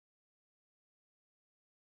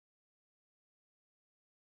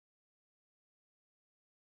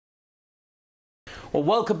Well,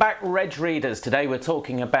 welcome back, Reg readers. Today we're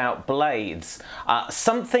talking about blades,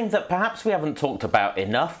 something that perhaps we haven't talked about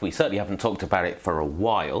enough. We certainly haven't talked about it for a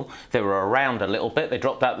while. They were around a little bit, they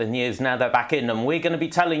dropped out the news, now they're back in them. We're going to be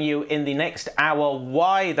telling you in the next hour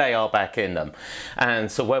why they are back in them. And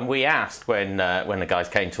so when we asked, when the guys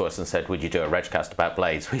came to us and said, would you do a Regcast about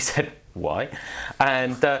blades, we said, why?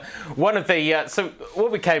 And one of the, so what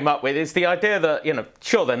we came up with is the idea that,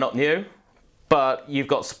 sure, they're not new, but you've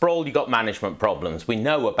got sprawl, you've got management problems. We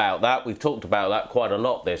know about that. We've talked about that quite a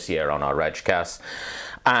lot this year on our Regcast.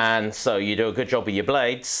 And so you do a good job with your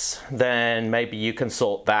blades, then maybe you can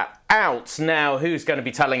sort that out. Now, who's going to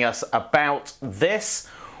be telling us about this?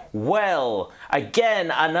 Well,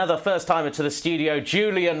 again, another first-timer to the studio.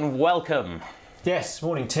 Julian, welcome. Yes,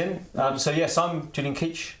 morning, Tim. So yes, I'm Julian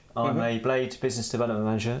Keach. I'm a blade business development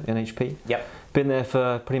manager in HP. Yep. Been there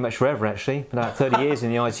for pretty much forever, actually. About 30 years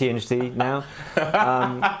in the IT industry now,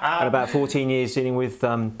 and about 14 years dealing with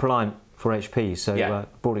Proliant for HP. So yeah.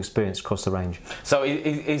 Broad experience across the range. So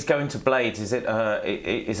is going to blades, is it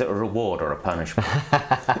a reward or a punishment?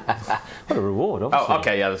 What a reward, obviously. Oh,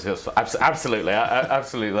 okay, yeah, that's absolutely,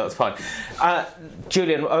 absolutely, that's fine.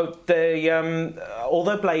 Julian,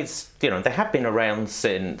 although blades, they have been around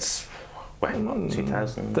since, when,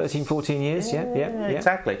 2000? 13, 14 years, yeah.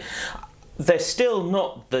 Exactly. They're still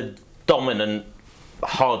not the dominant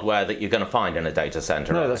hardware that you're going to find in a data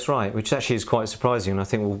center. No, that's right, which actually is quite surprising, and I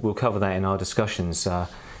think we'll cover that in our discussions,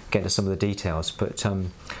 get into some of the details. But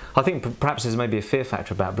I think perhaps there's maybe a fear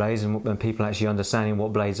factor about blades and people actually understanding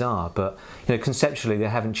what blades are. But conceptually, they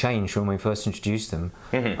haven't changed from when we first introduced them.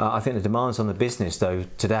 I think the demands on the business, though,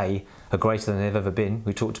 today are greater than they've ever been.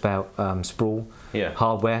 We talked about sprawl,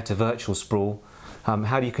 hardware to virtual sprawl.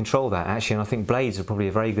 How do you control that, actually? And I think blades are probably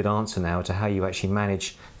a very good answer now to how you actually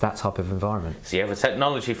manage that type of environment. So you have a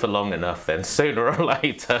technology for long enough, then sooner or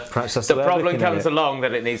later perhaps that's the problem comes along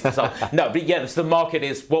that it needs to solve. No, but yes, the market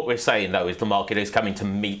is, what we're saying though, is the market is coming to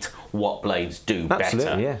meet what blades do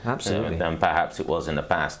better. Yeah, absolutely. Than perhaps it was in the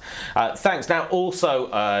past. Thanks. Now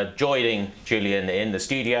also joining Julian in the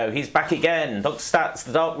studio, he's back again, Dr. Stats,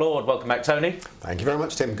 the Dark Lord. Welcome back, Tony. Thank you very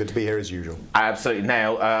much, Tim. Good to be here as usual. Absolutely.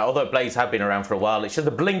 Now, although blades have been around for a while, it's just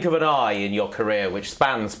a blink of an eye in your career, which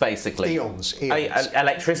spans basically eons.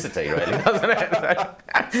 Electricity, really, doesn't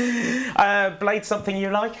it? Blades something you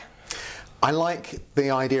like? I like the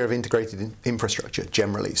idea of integrated infrastructure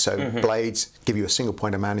generally. So blades give you a single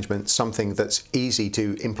point of management, something that's easy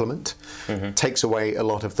to implement, takes away a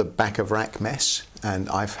lot of the back of rack mess. And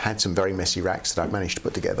I've had some very messy racks that I've managed to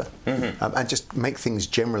put together, and just make things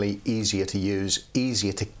generally easier to use,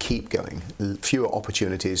 easier to keep going, fewer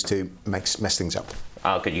opportunities to mess things up.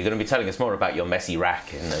 Oh, good. You're going to be telling us more about your messy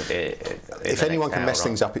rack if anyone can mess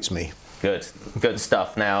things up, it's me. Good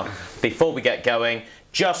stuff. Now, before we get going,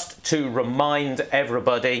 just to remind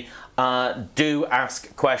everybody, do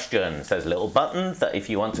ask questions. There's a little button that if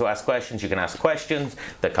you want to ask questions, you can ask questions.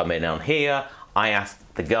 They come in on here. I ask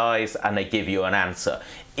the guys and they give you an answer.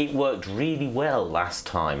 It worked really well last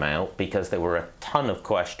time out because there were a ton of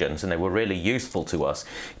questions and they were really useful to us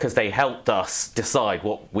because they helped us decide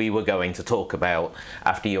what we were going to talk about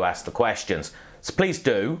after you asked the questions. So please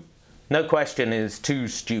do. No question is too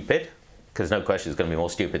stupid, because no question is going to be more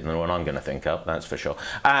stupid than the one I'm going to think of, that's for sure.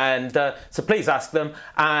 And so please ask them,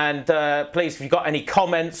 and please, if you've got any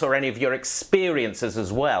comments or any of your experiences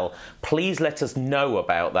as well, please let us know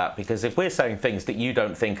about that, because if we're saying things that you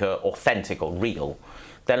don't think are authentic or real,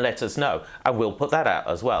 then let us know, and we'll put that out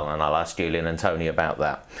as well, and I'll ask Julian and Tony about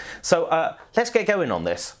that. So let's get going on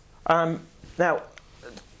this. Now,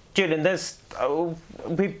 Julian,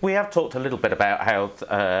 we have talked a little bit about how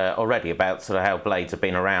already about sort of how blades have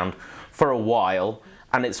been around for a while,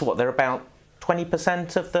 and it's what, they're about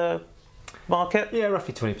 20% of the market? Yeah,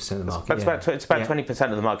 roughly 20% of the market. It's about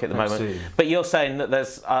 20% of the market at the moment. But you're saying that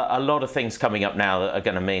there's a lot of things coming up now that are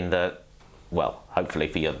going to mean that, well, hopefully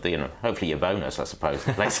for your, hopefully your bonus, I suppose,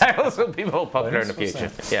 blade sales will be more popular in the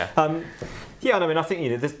future. Yeah. Yeah, and I mean, I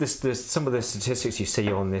think there's some of the statistics you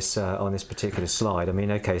see on this particular slide. I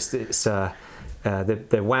mean, okay, so it's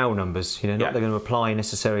they're wow numbers, not they're going to apply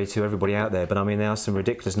necessarily to everybody out there, but I mean there are some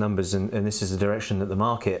ridiculous numbers, and this is the direction that the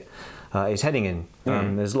market is heading in.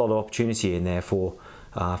 There's a lot of opportunity in there for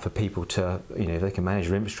people to, if they can manage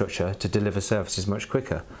their infrastructure, to deliver services much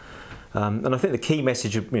quicker. And I think the key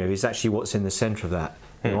message, is actually what's in the centre of that.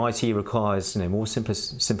 IT requires, more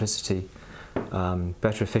simplicity,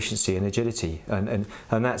 better efficiency and agility, and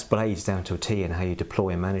that's blades down to a T in how you deploy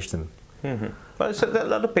and manage them. Well, so a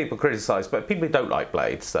lot of people criticise, but people who don't like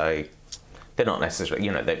blades, they're not necessarily,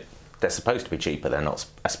 they're supposed to be cheaper, they're not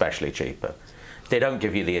especially cheaper. They don't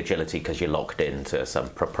give you the agility because you're locked into some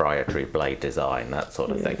proprietary blade design, that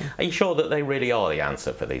sort of thing. Are you sure that they really are the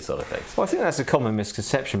answer for these sort of things? Well, I think that's a common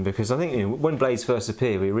misconception, because I think, you know, when blades first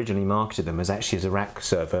appeared, we originally marketed them as actually as a rack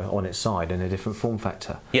server on its side in a different form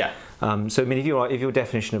factor. Yeah. So I mean, if your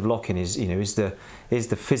definition of lock-in is, you know, is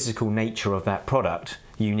the physical nature of that product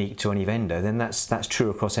unique to any vendor, then that's true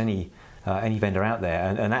across any vendor out there,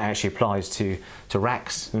 and that actually applies to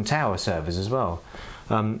racks and tower servers as well.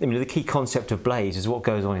 I mean, the key concept of blades is what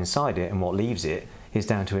goes on inside it, and what leaves it is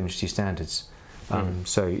down to industry standards.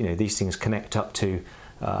 So, you know, these things connect up to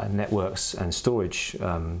networks and storage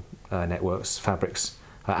networks, fabrics,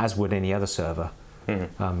 as would any other server.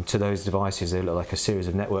 To those devices, they look like a series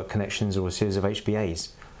of network connections or a series of HBAs.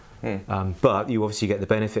 But you obviously get the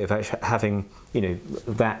benefit of actually having, you know,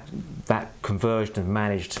 that converged and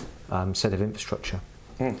managed set of infrastructure.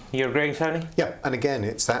 You agreeing, Tony? Yeah, and again,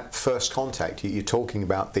 it's that first contact. You're talking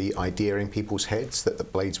about the idea in people's heads that the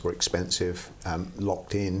blades were expensive,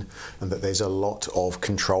 locked in, and that there's a lot of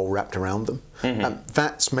control wrapped around them.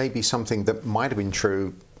 That's maybe something that might have been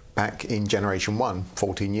true back in generation 1,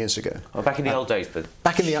 14 years ago. Well, back in the old days, the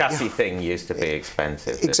chassis thing used to be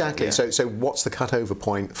expensive. Exactly. So what's the cutover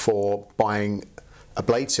point for buying a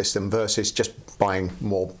blade system versus just buying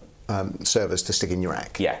more servers to stick in your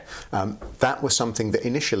rack? Yeah. That was something that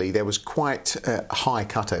initially there was quite a high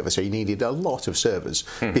cutover, so you needed a lot of servers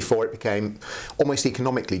before it became almost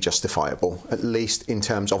economically justifiable, at least in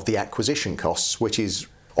terms of the acquisition costs, which is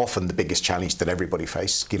often the biggest challenge that everybody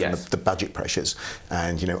faces, given the budget pressures.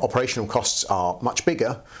 And, you know, operational costs are much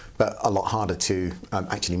bigger, but a lot harder to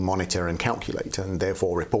actually monitor and calculate, and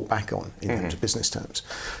therefore report back on in terms of business terms.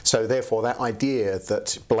 So therefore, that idea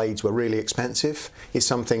that blades were really expensive is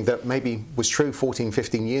something that maybe was true 14,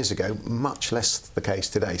 15 years ago, much less the case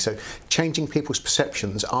today. So changing people's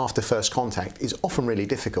perceptions after first contact is often really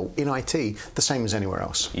difficult. In IT, the same as anywhere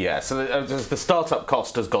else. Yeah, so the startup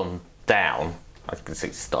cost has gone down. I can say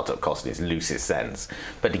startup cost in its loosest sense,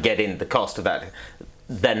 but to get in the cost of that,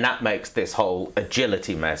 then that makes this whole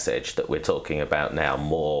agility message that we're talking about now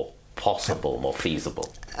more possible, more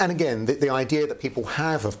feasible. And again, the idea that people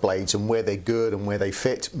have of blades and where they're good and where they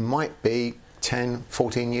fit might be 10,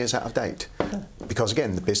 14 years out of date. Because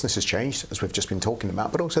again, the business has changed, as we've just been talking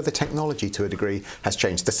about, but also the technology to a degree has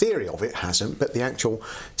changed. The theory of it hasn't, but the actual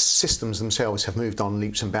systems themselves have moved on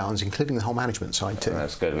leaps and bounds, including the whole management side too.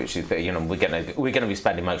 That's good, which is, you know, we're going to be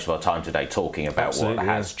spending most of our time today talking about what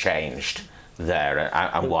has changed there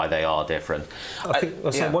and why they are different. I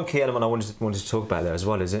think one key element I wanted to talk about there as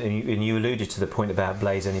well is, and you alluded to the point about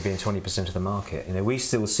blades only being 20% of the market. You know, we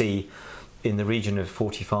still see in the region of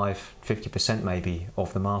 45–50% maybe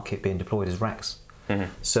of the market being deployed as racks.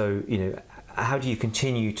 So, you know, how do you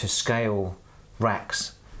continue to scale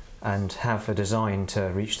racks and have a design to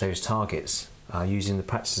reach those targets using the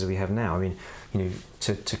practices we have now? I mean, you know,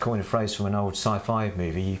 to coin a phrase from an old sci-fi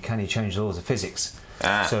movie, you can't change the laws of physics.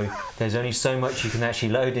 So there's only so much you can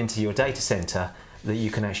actually load into your data center that you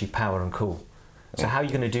can actually power and cool. So how are you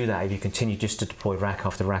going to do that if you continue just to deploy rack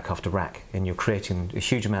after rack after rack, and you're creating a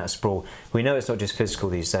huge amount of sprawl? We know it's not just physical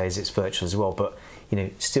these days; it's virtual as well. But you know,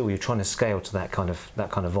 still you're trying to scale to that kind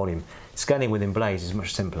of volume. Scaling within blades is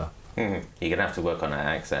much simpler. You're going to have to work on that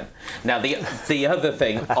accent. Now, the other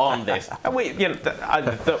thing on this, I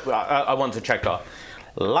want to check off.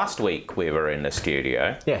 Last week we were in the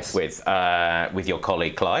studio with your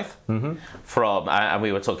colleague Clive from, and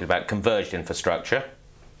we were talking about converged infrastructure.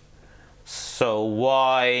 So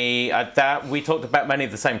why that we talked about many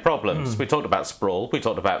of the same problems. We talked about sprawl. We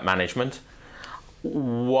talked about management.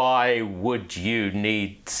 Why would you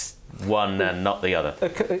need one and not the other?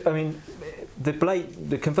 I mean,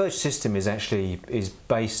 the converged system is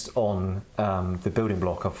based on the building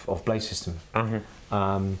block of blade system.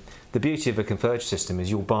 The beauty of a converged system is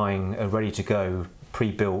you're buying a ready-to-go,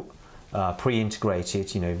 pre-built,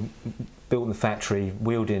 pre-integrated, you know, built in the factory,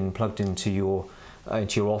 wheeled in, plugged into your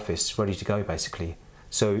office, ready to go basically.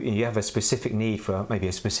 So you have a specific need for maybe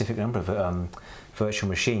a specific number of virtual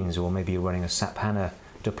machines, or maybe you're running a SAP HANA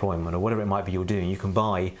deployment or whatever it might be you're doing. You can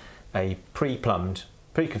buy a pre-plumbed,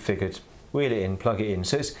 pre-configured, wheel it in, plug it in.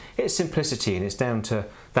 So it's simplicity, and it's down to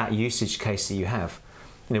that usage case that you have.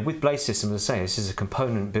 You know, with blade systems, as I say, this is a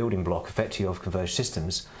component building block effectively of converged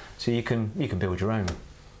systems, so you can build your own.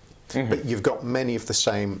 But you've got many of the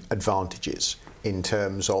same advantages in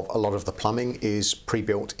terms of a lot of the plumbing is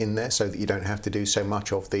pre-built in there so that you don't have to do so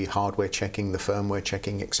much of the hardware checking, the firmware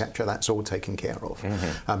checking, etc. That's all taken care of.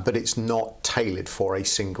 But it's not tailored for a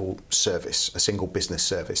single service, a single business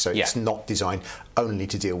service. So it's not designed only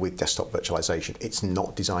to deal with desktop virtualization. It's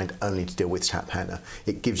not designed only to deal with SAP HANA.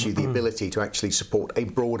 It gives you the ability to actually support a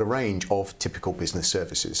broader range of typical business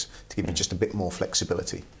services to give you just a bit more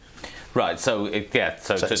flexibility. Right. So to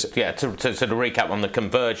recap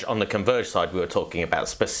on the converge side, we were talking about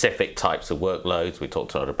specific types of workloads. We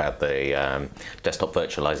talked a lot about the desktop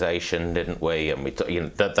virtualization, didn't we? And we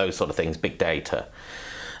those sort of things, big data.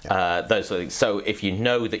 Those sort of things. So if you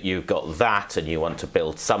know that you've got that and you want to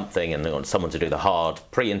build something and you want someone to do the hard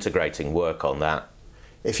pre-integrating work on that.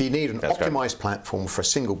 If you need an optimized platform for a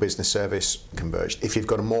single business service, converged. If you've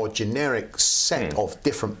got a more generic set of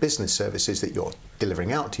different business services that you're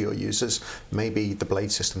delivering out to your users, maybe the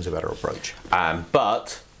Blade system's a better approach.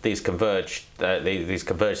 But these converged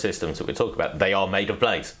systems that we talk about, they are made of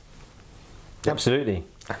blades. Absolutely.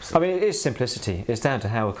 I mean, it is simplicity. It's down to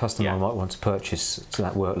how a customer might want to purchase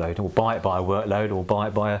that workload, or buy it by a workload, or buy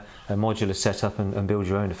it by a modular setup and build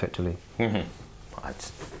your own effectively. I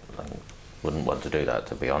wouldn't want to do that,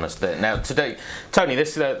 to be honest. Now, today, Tony,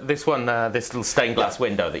 this little stained glass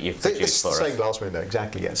window that you've produced for us. Stained glass window,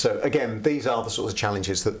 exactly. Yeah. So again, these are the sorts of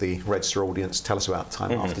challenges that the register audience tell us about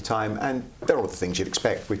time after time, and they're all the things you'd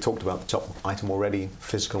expect. We've talked about the top item already: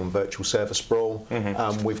 physical and virtual server sprawl.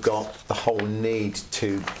 We've got the whole need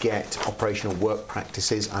to get operational work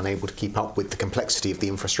practices unable to keep up with the complexity of the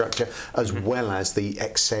infrastructure, as well as the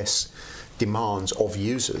excess demands of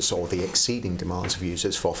users, or the exceeding demands of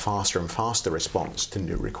users, for faster and faster response to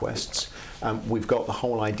new requests. We've got the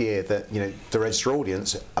whole idea that the register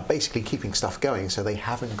audience are basically keeping stuff going, so they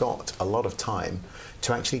haven't got a lot of time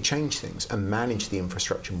to actually change things and manage the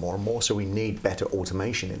infrastructure more and more. So we need better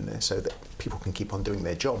automation in there so that people can keep on doing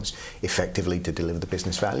their jobs effectively to deliver the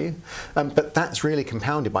business value. But that's really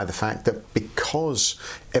compounded by the fact that because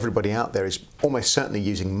everybody out there is almost certainly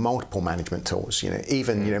using multiple management tools,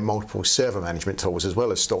 even multiple server management tools, as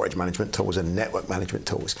well as storage management tools and network management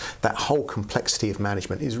tools, that whole complexity of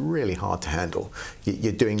management is really hard to handle.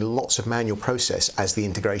 You're doing lots of manual process as the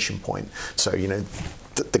integration point. So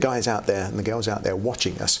the guys out there and the girls out there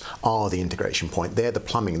watching us are the integration point. They're the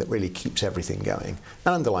plumbing that really keeps everything going.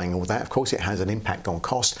 And underlying all that, of course, it has an impact on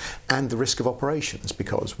cost and the risk of operations,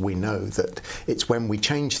 because we know that it's when we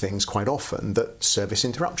change things quite often that service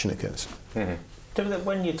interruption occurs.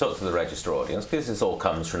 When you talk to the register audience, this all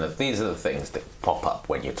comes from these are the things that pop up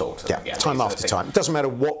when you talk to them. Time after time. It doesn't matter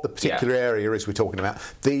what the particular area is we're talking about.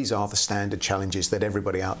 These are the standard challenges that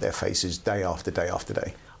everybody out there faces day after day after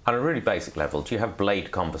day. On a really basic level, do you have Blade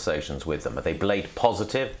conversations with them? Are they Blade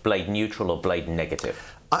positive, Blade neutral, or Blade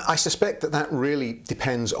negative? I suspect that really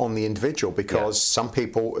depends on the individual, because some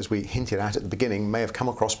people, as we hinted at the beginning, may have come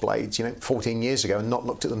across blades 14 years ago and not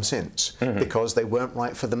looked at them since because they weren't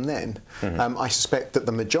right for them then. I suspect that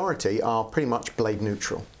the majority are pretty much blade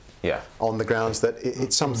neutral, on the grounds that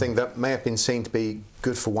it's something that may have been seen to be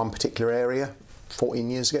good for one particular area 14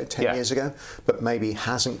 years ago, 10 years ago, but maybe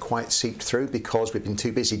hasn't quite seeped through because we've been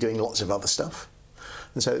too busy doing lots of other stuff.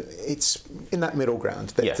 And so it's in that middle ground.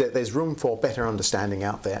 There's room for better understanding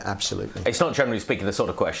out there, absolutely. It's not, generally speaking, the sort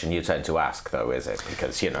of question you tend to ask, though, is it?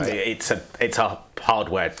 Because, it's a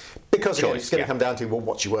hardware because choice. Again, it's going to come down to, well,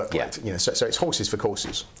 what's your workload? So it's horses for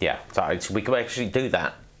courses. Yeah, so we can actually do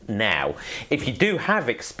that now. If you do have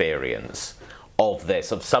experience of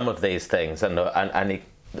this, of some of these things, and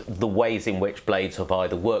the ways in which blades have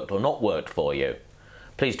either worked or not worked for you,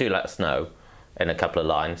 please do let us know in a couple of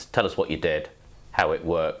lines. Tell us what you did, how it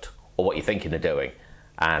worked, or what you're thinking of doing,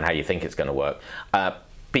 and how you think it's going to work.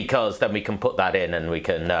 Because then we can put that in, and we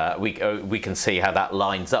can see how that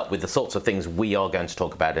lines up with the sorts of things we are going to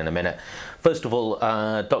talk about in a minute. First of all,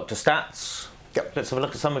 Dr. Stats. Let's have a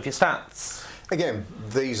look at some of your stats. Again,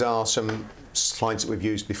 these are some slides that we've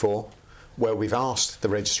used before, where we've asked the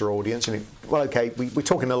register audience, and we're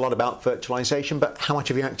talking a lot about virtualization, but how much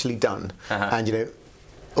have you actually done? And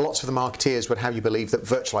lots of the marketeers would have you believe that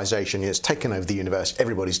virtualization has taken over the universe.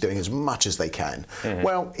 Everybody's doing as much as they can.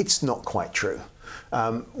 Well, it's not quite true.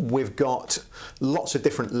 We've got lots of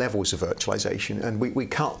different levels of virtualization, and we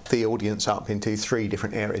cut the audience up into 3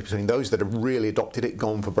 different areas, between those that have really adopted it,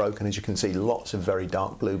 gone for broke, and as you can see, lots of very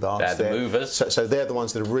dark blue bars. They're the movers. So they're the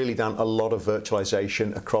ones that have really done a lot of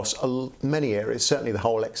virtualization across many areas, certainly the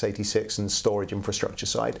whole x86 and storage infrastructure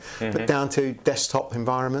side, but down to desktop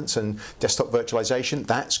environments and desktop virtualization,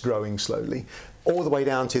 that's growing slowly, all the way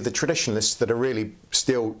down to the traditionalists that are really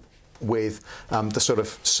still with the sort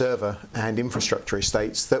of server and infrastructure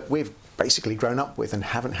estates that we've basically grown up with and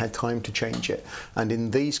haven't had time to change it. And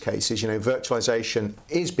in these cases, virtualization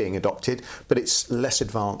is being adopted, but it's less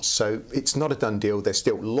advanced. So it's not a done deal. There's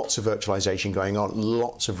still lots of virtualization going on,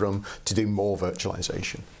 lots of room to do more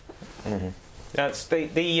virtualization. Mm-hmm. That's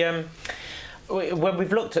when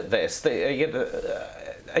we've looked at this,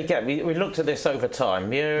 again, we looked at this over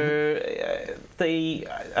time.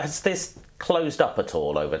 Has this closed up at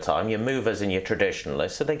all over time? Your movers and your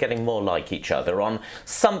traditionalists, are they getting more like each other on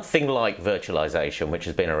something like virtualization, which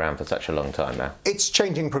has been around for such a long time now? It's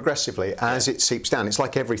changing progressively as it seeps down. It's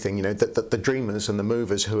like everything, that the dreamers and the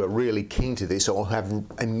movers who are really keen to this or have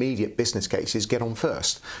immediate business cases get on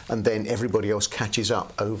first, and then everybody else catches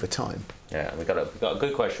up over time. Yeah, we've got a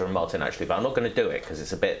good question from Martin, actually, but I'm not going to do it because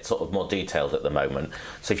it's a bit sort of more detailed at the moment.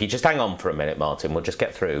 So if you just hang on for a minute, Martin, we'll just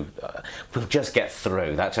get through.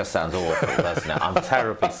 That just sounds awful, doesn't it? I'm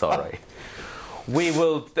terribly sorry. We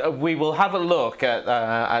will have a look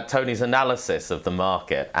at Tony's analysis of the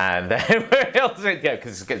market, and then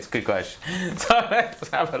because it's a good question. So let's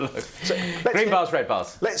have a look. So green bars, red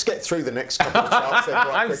bars. Let's get through the next couple of charts.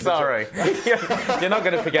 I'm sorry. You're not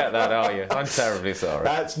going to forget that, are you? I'm terribly sorry.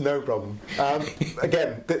 That's no problem.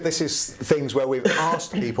 Again, this is things where we've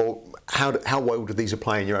asked people how well do these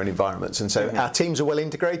apply in your own environments, and so our teams are well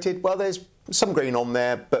integrated. Well, there's some green on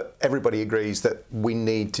there, but everybody agrees that we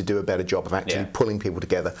need to do a better job of actually pulling people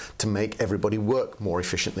together to make everybody work more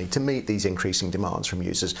efficiently, to meet these increasing demands from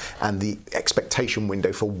users and the expectation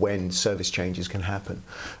window for when service changes can happen.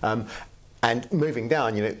 And moving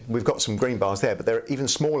down, we've got some green bars there, but there are even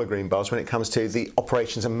smaller green bars when it comes to the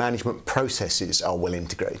operations and management processes are well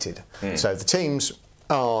integrated. So the teams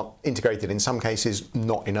are integrated in some cases,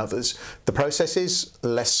 not in others. The processes,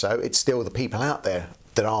 less so. It's still the people out there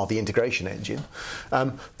that are the integration engine.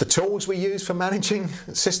 The tools we use for managing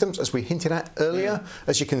systems, as we hinted at earlier,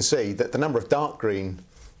 as you can see, that the number of dark green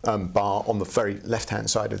bar on the very left-hand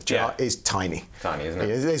side of the chart is tiny. Tiny, isn't it?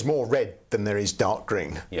 There's more red than there is dark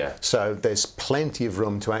green. Yeah. So there's plenty of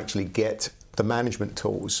room to actually get the management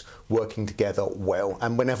tools working together well.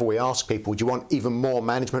 And whenever we ask people, do you want even more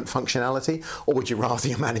management functionality, or would you rather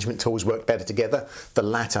your management tools work better together? The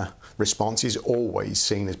latter response is always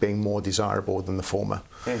seen as being more desirable than the former.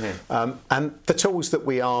 And the tools that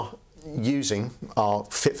we are using are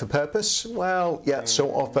fit for purpose. Well, yeah,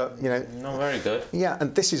 sort of, but not very good. Yeah,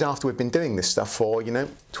 and this is after we've been doing this stuff for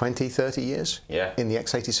 20, 30 years in the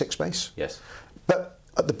x86 space. Yes. But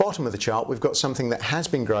at the bottom of the chart, we've got something that has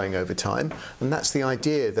been growing over time, and that's the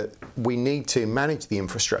idea that we need to manage the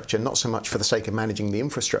infrastructure, not so much for the sake of managing the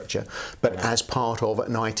infrastructure, but as part of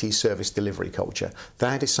an IT service delivery culture.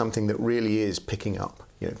 That is something that really is picking up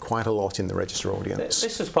quite a lot in the register audience.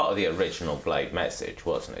 This was part of the original Blade message,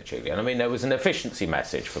 wasn't it, Julian? I mean, there was an efficiency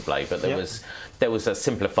message for Blade, but there was a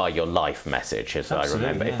simplify your life message, as I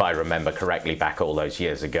remember, if I remember correctly, back all those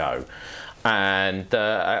years ago. And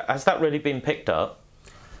has that really been picked up?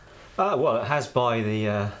 Well, it has by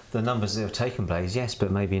the numbers that have taken place, yes,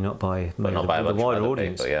 but maybe not by the wider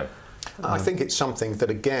audience. People, I think it's something that,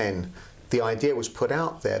 again, the idea was put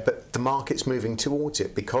out there, but the market's moving towards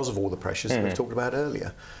it because of all the pressures that we've talked about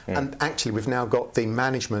earlier. And actually, we've now got the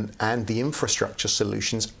management and the infrastructure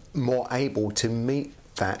solutions more able to meet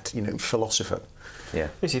that, philosopher. Yeah,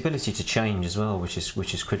 it's the ability to change as well, which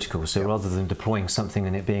is critical. So rather than deploying something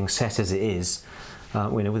and it being set as it is,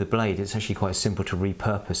 with a Blade, it's actually quite simple to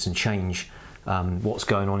repurpose and change what's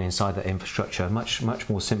going on inside that infrastructure much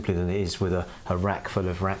more simply than it is with a rack full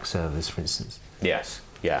of rack servers, for instance. Yes,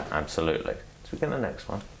 yeah, absolutely. So we get the next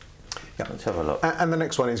one. Yeah, let's have a look. And the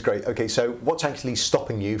next one is great. Okay, so what's actually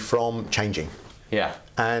stopping you from changing? Yeah.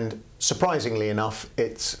 And surprisingly enough,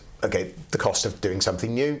 it's the cost of doing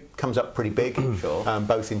something new comes up pretty big,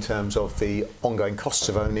 both in terms of the ongoing costs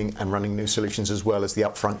of owning and running new solutions, as well as the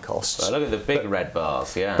upfront costs. Well, look at the big red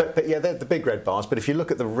bars, But yeah, they're the big red bars. But if you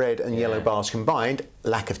look at the red and yellow bars combined,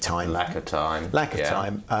 lack of time. Lack of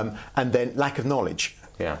time. And then lack of knowledge.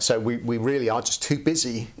 Yeah. So we really are just too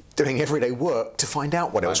busy doing everyday work to find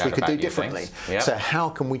out what else we could do differently. So how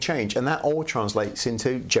can we change? And that all translates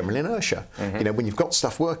into general inertia. When you've got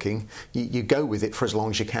stuff working, you go with it for as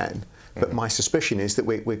long as you can. But my suspicion is that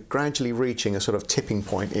we're gradually reaching a sort of tipping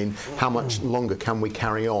point in how much longer can we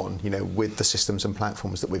carry on, with the systems and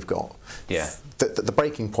platforms that we've got. Yeah. The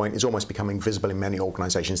breaking point is almost becoming visible in many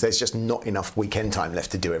organisations. There's just not enough weekend time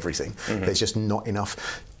left to do everything. There's just not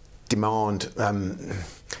enough demand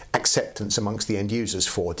acceptance amongst the end users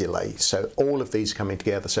for delay. So all of these coming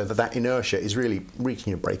together so that inertia is really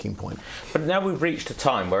reaching a breaking point. But now we've reached a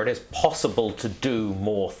time where it is possible to do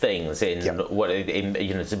more things in what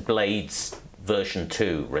in Blade's version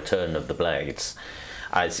 2, Return of the Blades.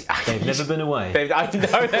 They've never been away. I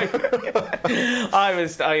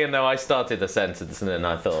know. I started the sentence and then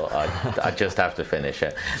I thought I just have to finish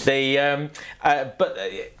it. But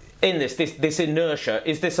in this inertia,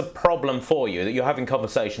 is this a problem for you that you're having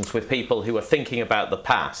conversations with people who are thinking about the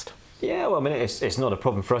past? Yeah, well, I mean, it's not a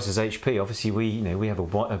problem for us as HP. Obviously, we have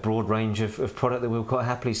a broad range of product that we'll quite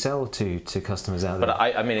happily sell to customers out there.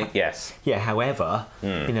 But I mean, yes. Yeah. However,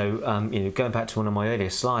 going back to one of my earlier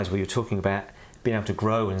slides where you're talking about being able to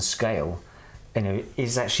grow and scale,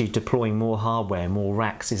 is actually deploying more hardware, more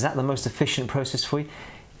racks. Is that the most efficient process for you?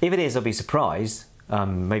 If it is, I'll be surprised.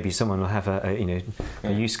 Maybe someone will have a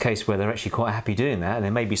use case where they're actually quite happy doing that, and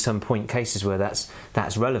there may be some point cases where that's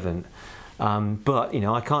relevant. But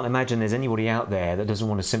I can't imagine there's anybody out there that doesn't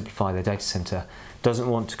want to simplify their data center, doesn't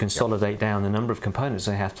want to consolidate down the number of components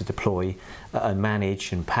they have to deploy and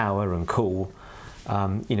manage and power and cool.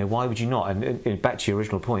 Why would you not? And back to your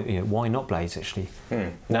original point, why not blades actually?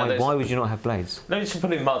 Why would you not have blades? Let me just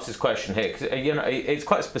put in Mark's question here, because it's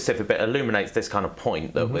quite specific, but it illuminates this kind of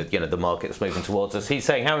point that with the market's moving towards us. He's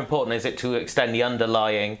saying, how important is it to extend the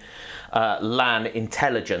underlying LAN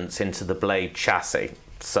intelligence into the blade chassis?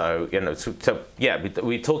 So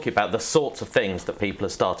we're talking about the sorts of things that people are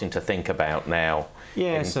starting to think about now.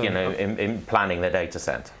 Yeah, in planning their data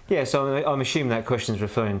center. Yeah, so I'm assuming that question is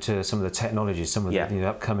referring to some of the technologies, some of the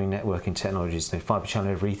upcoming networking technologies. Fibre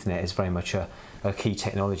channel over Ethernet is very much a key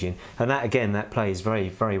technology, and that plays very,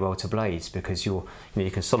 very well to blades, because you're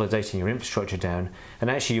consolidating your infrastructure down, and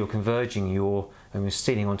actually you're converging your. And we're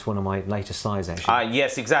stealing onto one of my later slides, actually.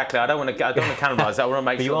 Yes, exactly. I don't want to cannibalize. I want to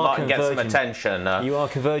make sure Martin gets some attention. You are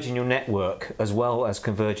converging your network as well as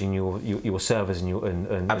converging your servers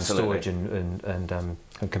and storage and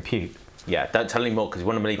compute. Yeah, don't tell any more, because we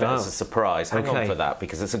want to leave it as a surprise. Hang on for that,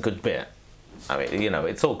 because it's a good bit. I mean,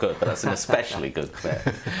 it's all good, but that's an especially good bit.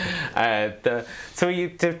 So do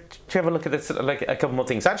you have a look at this, like a couple more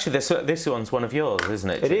things? Actually, this one's one of yours, isn't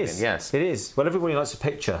it? It is. Yes. It is. Well, everybody likes a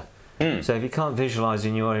picture. So if you can't visualise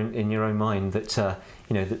in your own mind that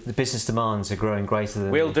the business demands are growing greater than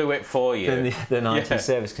we'll do it for you than IT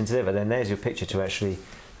service can deliver, then there's your picture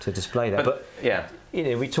to display that. But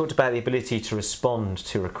we talked about the ability to respond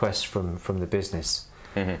to requests from the business,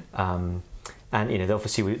 and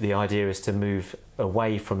obviously the idea is to move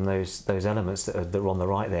away from those elements that are on the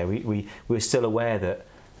right there. We're still aware that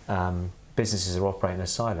businesses are operating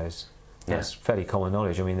as silos. That's fairly common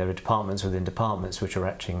knowledge. I mean, there are departments within departments which are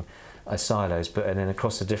acting as silos, and then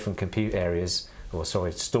across the different compute areas,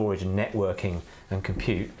 storage and networking and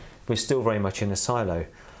compute, we're still very much in a silo.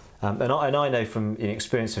 And I know from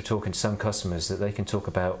experience of talking to some customers that they can talk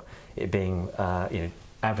about it being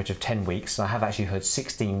average of 10 weeks. I have actually heard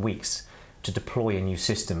 16 weeks to deploy a new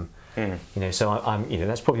system. So I'm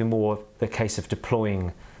that's probably more the case of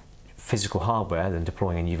deploying physical hardware than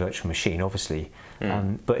deploying a new virtual machine, obviously.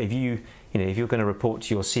 But if you're going to report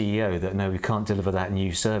to your CEO that no, we can't deliver that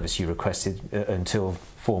new service you requested until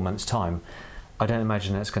 4 months' time, I don't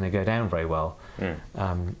imagine that's going to go down very well.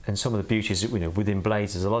 And some of the beauties within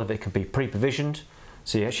blades is a lot of it can be pre-provisioned,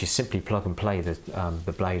 so you actually simply plug and play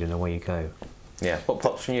the blade and away you go. Yeah. What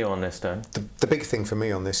pops from you on this, Dan? The big thing for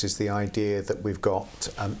me on this is the idea that we've got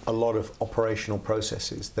a lot of operational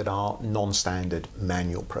processes that are non-standard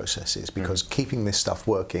manual processes, because keeping this stuff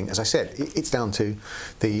working, as I said, it's down to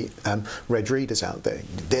the reg readers out there.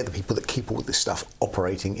 They're the people that keep all this stuff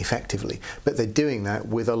operating effectively, but they're doing that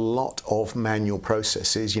with a lot of manual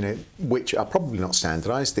processes, which are probably not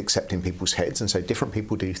standardized except in people's heads, and so different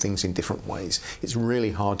people do things in different ways. It's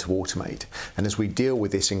really hard to automate, and as we deal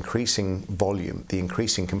with this increasing volume, the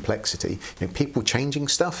increasing complexity, people changing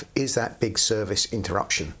stuff is that big service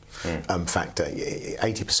interruption factor.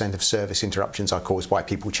 80% of service interruptions are caused by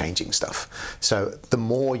people changing stuff. So the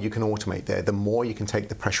more you can automate there, the more you can take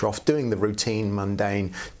the pressure off doing the routine,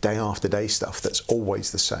 mundane, day after day stuff that's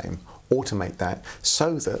always the same. Automate that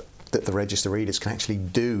so that the register readers can actually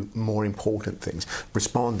do more important things,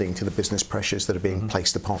 responding to the business pressures that are being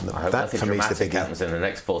placed upon them. That for me is the big happens in the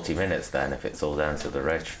next 40 minutes then, if it's all down to the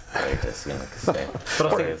reg readers. But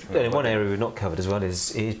I think one area we've not covered as well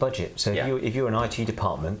is budget. So if you're an IT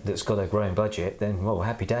department that's got a growing budget, then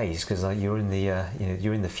happy days, because you're in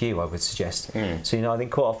the few, I would suggest. So I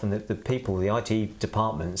think quite often the people, the IT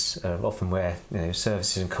departments, are often where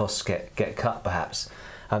services and costs get cut perhaps.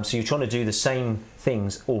 So you're trying to do the same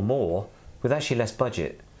things or more with actually less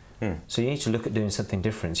budget. So you need to look at doing something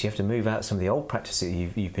different. So you have to move out some of the old practices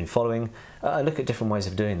you've been following, look at different ways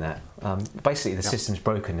of doing that. Basically, the system's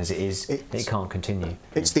broken as it is. It can't continue.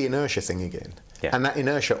 It's the inertia thing again. Yeah. And that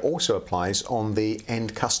inertia also applies on the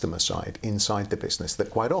end customer side inside the business, that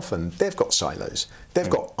quite often they've got silos. They've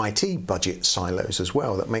got IT budget silos as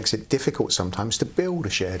well. That makes it difficult sometimes to build a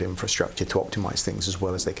shared infrastructure to optimise things as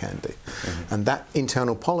well as they can do. And that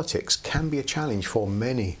internal politics can be a challenge for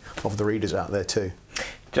many of the readers out there too.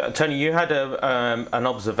 Tony, you had an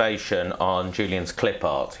observation on Julian's clip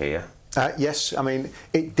art here. Yes, I mean,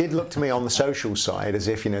 it did look to me on the social side as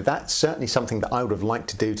if, that's certainly something that I would have liked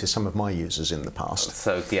to do to some of my users in the past.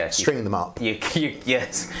 So, yes. String them up.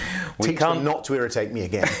 Yes. Teach them not to irritate me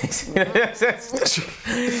again.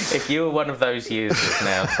 If you were one of those users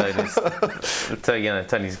now,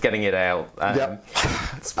 Tony's getting it out.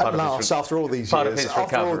 It's part after all these part years. Of his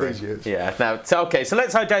recovery. Yeah. Now, okay, so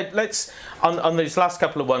let's on these last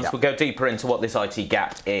couple of ones, we'll go deeper into what this IT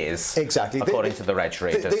gap is. Exactly. According to the Reg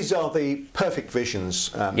readers. These are the perfect visions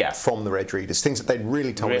from the Reg readers, things that they'd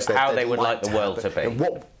really told us how they would like the world to be.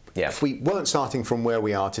 If we weren't starting from where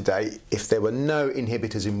we are today, if there were no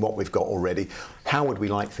inhibitors in what we've got already, how would we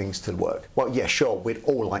like things to work? Well, yeah, sure, we'd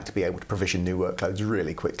all like to be able to provision new workloads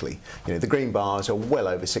really quickly. The green bars are well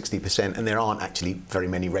over 60%, and there aren't actually very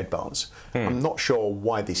many red bars. I'm not sure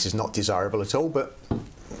why this is not desirable at all, but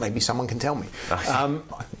maybe someone can tell me.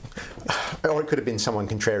 Or it could have been someone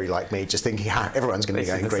contrary like me, just thinking, everyone's going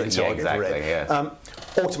to be going green, so I'll get red.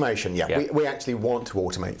 Automation, we actually want to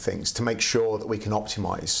automate things to make sure that we can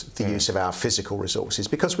optimise the use of our physical resources,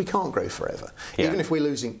 because we can't grow forever. Even if we're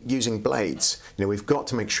using blades, we've got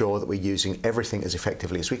to make sure that we're using everything as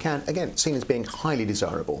effectively as we can. Again, seen as being highly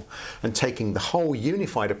desirable, and taking the whole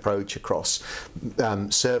unified approach across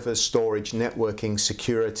servers, storage, networking,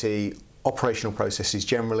 security, operational processes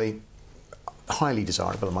generally, highly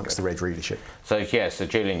desirable amongst the Reg readership. So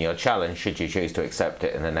Julian, your challenge, should you choose to accept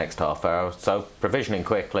it in the next half hour, so provisioning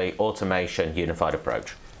quickly, automation, unified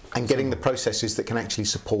approach. And getting the processes that can actually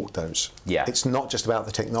support those. It's not just about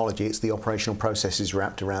the technology, it's the operational processes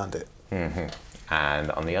wrapped around it.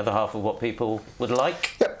 And on the other half of what people would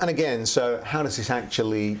like? Yep, and again, so how does this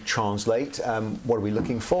actually translate? What are we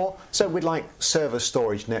looking for? So we'd like server,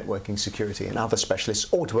 storage, networking, security, and other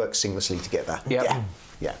specialists all to work seamlessly together.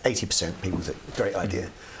 Yeah, 80% people, great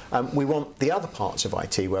idea. We want the other parts of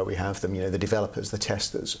IT where we have them, the developers, the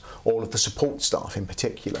testers, all of the support staff in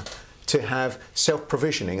particular, to have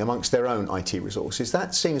self-provisioning amongst their own IT resources.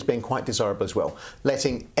 That seems being quite desirable as well.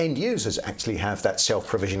 Letting end users actually have that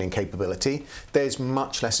self-provisioning capability, there's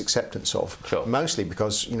much less acceptance of. Mostly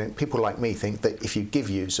because people like me think that if you give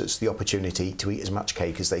users the opportunity to eat as much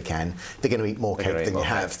cake as they can, they're going to eat more cake than you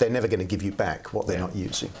have. They're never going to give you back what they're not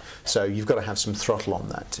using. So you've got to have some throttle on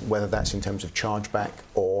that, whether that's in terms of chargeback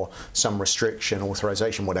or some restriction,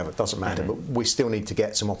 authorization, whatever, it doesn't matter. But we still need to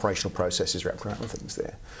get some operational processes wrapped around things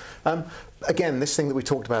there. Again, this thing that we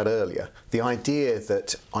talked about earlier, the idea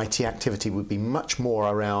that IT activity would be much more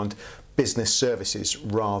around business services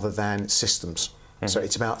rather than systems. So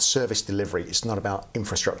it's about service delivery, it's not about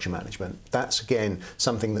infrastructure management. That's, again,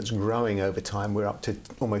 something that's growing over time. We're up to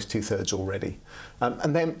almost 2/3 already.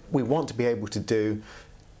 And then we want to be able to do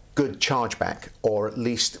good chargeback, or at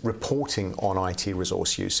least reporting on IT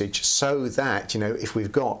resource usage, so that if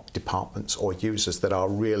we've got departments or users that are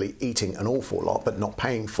really eating an awful lot but not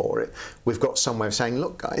paying for it, we've got some way of saying,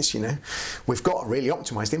 look guys, we've got a really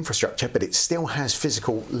optimized infrastructure, but it still has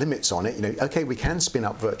physical limits on it. Okay, we can spin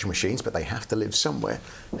up virtual machines, but they have to live somewhere.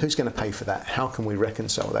 Who's going to pay for that? How can we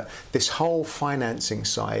reconcile that? This whole financing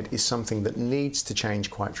side is something that needs to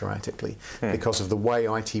change quite dramatically because of the way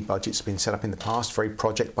IT budgets have been set up in the past, very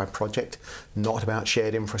project by project, not about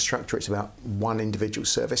shared infrastructure, it's about one individual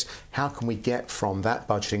service. How can we get from that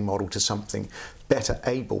budgeting model to something better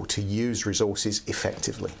able to use resources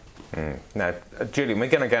effectively? Now, Julian, we're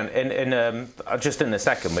going to go in just in a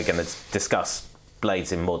second, we're going to discuss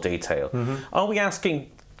blades in more detail. Are we asking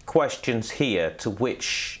questions here to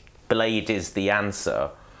which blade is the answer,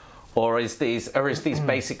 or are these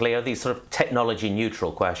basically sort of technology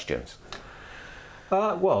neutral questions?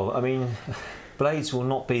 Well, I mean, blades will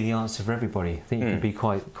not be the answer for everybody. I think you can be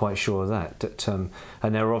quite sure of that. And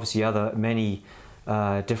there are obviously many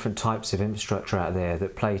different types of infrastructure out there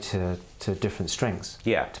that play to different strengths.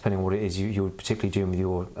 Depending on what it is you're particularly doing with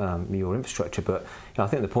your infrastructure. But I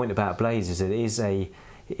think the point about blades is that it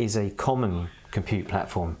is a common compute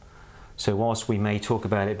platform. So whilst we may talk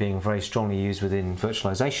about it being very strongly used within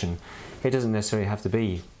virtualization, it doesn't necessarily have to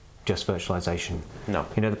be just virtualization. No.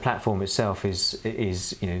 The platform itself is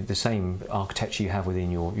the same architecture you have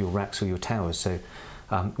within your racks or your towers. So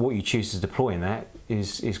What you choose to deploy in that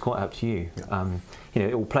is quite up to you. Yeah.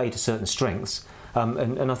 It will play to certain strengths,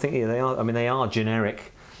 and I think they are. I mean, they are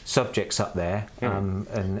generic subjects up there,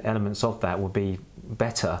 and elements of that will be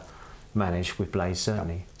better managed with Blaze,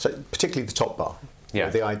 certainly. So particularly the top bar. Yeah.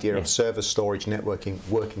 The idea of server, storage, networking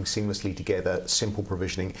working seamlessly together, simple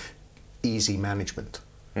provisioning, easy management.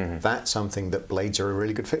 That's something that Blades are a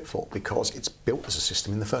really good fit for because it's built as a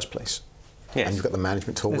system in the first place. Yes. And you've got the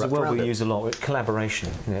management tool There's wrapped a word around we it. use a lot with collaboration.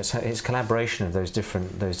 It's collaboration of those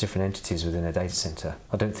different entities within a data center.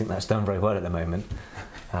 I don't think that's done very well at the moment.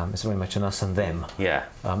 It's very much an us and them. Yeah.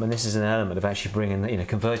 And this is an element of actually bringing,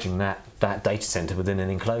 converging that data center within an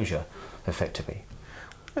enclosure, effectively.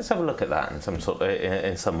 Let's have a look at that in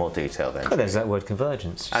some more detail then. Oh, there's that word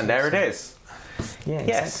convergence. And there it is. Yeah,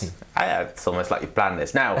 Yes, exactly. it's almost like you planned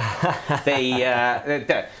this. Now,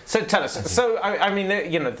 so tell us. So I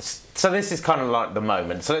mean, so this is kind of like the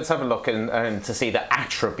moment. So let's have a look and to see the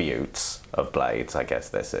attributes of Blades. I guess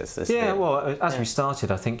this is. Well, as we started,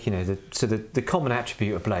 I think the common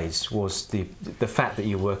attribute of Blades was the fact that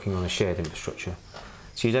you're working on a shared infrastructure,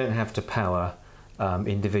 so you don't have to power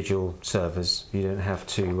individual servers. You don't have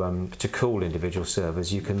to cool individual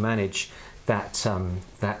servers. You can manage that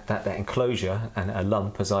enclosure and a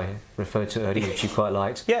lump, as I referred to earlier, which you quite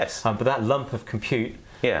liked. Yes. But that lump of compute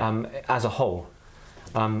as a whole.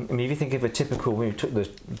 I mean, if you think of a typical, we took the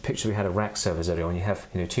picture we had of rack servers earlier on, you have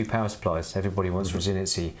 2 power supplies. Everybody wants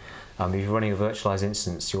resiliency. If you're running a virtualized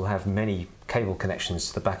instance, you'll have many cable connections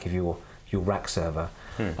to the back of your rack server.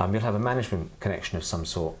 You'll have a management connection of some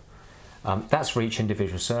sort. That's for each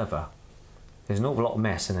individual server. There's an awful lot of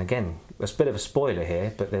mess, and again, it's a bit of a spoiler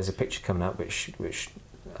here, but there's a picture coming up which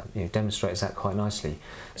demonstrates that quite nicely.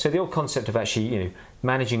 So the old concept of actually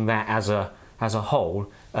managing that as a whole,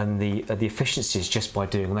 and the efficiencies just by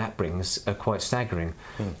doing that brings are quite staggering.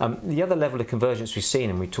 The other level of convergence we've seen,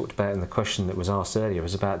 and we talked about in the question that was asked earlier,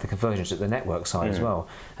 was about the convergence at the network side as well.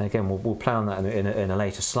 And again, we'll play on that in a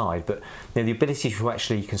later slide. But the ability to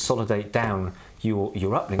actually consolidate down your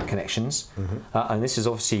uplink connections, and this is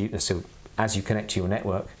obviously so. As you connect to your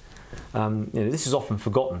network, this is often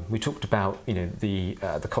forgotten. We talked about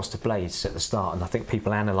the cost of Blades at the start, and I think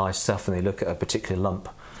people analyse stuff and they look at a particular lump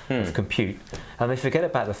of compute, and they forget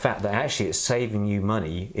about the fact that actually it's saving you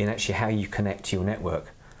money in actually how you connect to your network.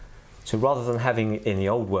 So rather than having in the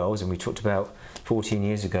old worlds, and we talked about 14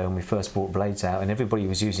 years ago when we first brought Blades out, and everybody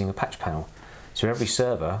was using a patch panel. So every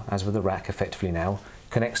server, as with the rack effectively now,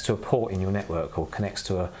 connects to a port in your network or connects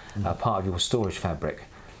to a part of your storage fabric.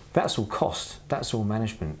 That's all cost, that's all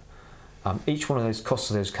management. Each one of those costs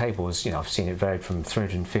of those cables, I've seen it varied from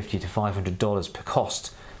 $350 to $500 per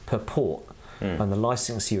cost per port, and the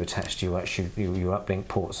license you attach to your uplink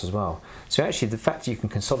ports as well. So actually, the fact that you can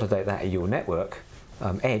consolidate that at your network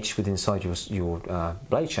edge inside your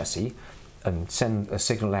Blade chassis and send a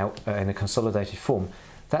signal out in a consolidated form,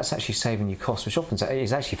 that's actually saving you costs, which often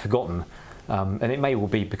is actually forgotten, and it may well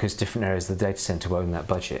be because different areas of the data center will own that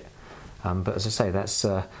budget. But as I say, that's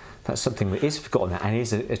something that is forgotten and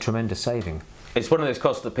is a tremendous saving. It's one of those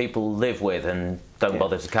costs that people live with and don't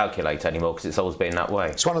bother to calculate anymore because it's always been that way.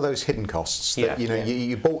 It's one of those hidden costs that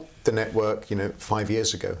you bought the network 5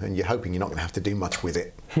 years ago and you're hoping you're not going to have to do much with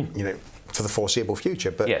it for the foreseeable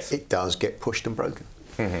future, but it does get pushed and broken.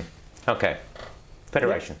 Okay.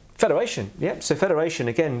 Federation. Federation, So Federation,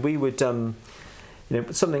 again, we would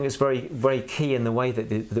something that's very, very key in the way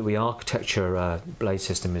that we architecture Blade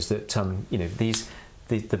system is that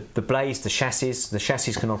the blades, the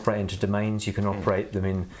chassis can operate into domains. You can operate them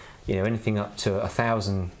in anything up to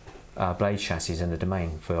 1,000 blade chassis in the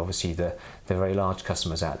domain for obviously the very large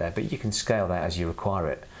customers out there. But you can scale that as you require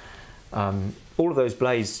it. All of those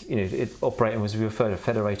blades, operate in, as we refer to,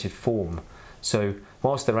 federated form. So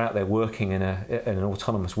whilst they're out there working in an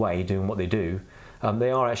autonomous way, doing what they do,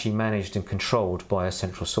 they are actually managed and controlled by a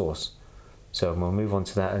central source. So we'll move on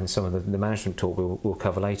to that, and some of the management talk we'll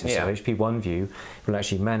cover later. So HP OneView will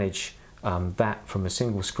actually manage that from a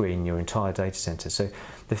single screen, your entire data center. So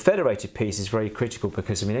the federated piece is very critical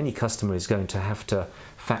because any customer is going to have to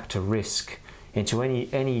factor risk into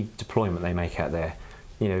any deployment they make out there.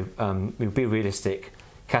 We'll be realistic.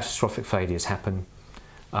 Catastrophic failures happen.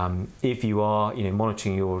 If you are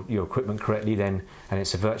monitoring your equipment correctly, then and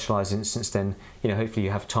it's a virtualized instance, then hopefully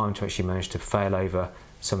you have time to actually manage to fail over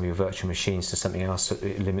some of your virtual machines to something else that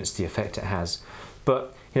it limits the effect it has.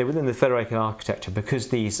 But within the federated architecture, because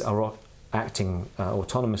these are acting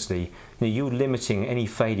autonomously, you're limiting any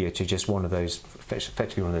failure to just one of those,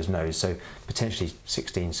 effectively one of those nodes. So potentially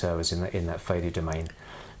 16 servers in that failure domain.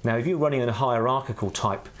 Now, if you're running a hierarchical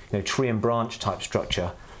type, tree and branch type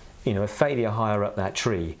structure, a failure higher up that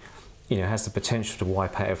tree, has the potential to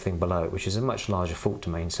wipe out everything below it, which is a much larger fault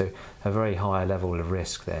domain, so a very high level of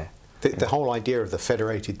risk there. The whole idea of the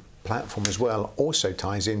federated platform as well also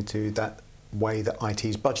ties into that way that IT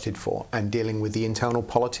is budgeted for, and dealing with the internal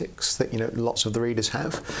politics that lots of the readers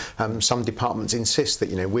have. Some departments insist that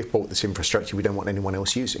we've bought this infrastructure, we don't want anyone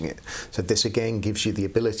else using it. So this again gives you the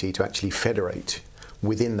ability to actually federate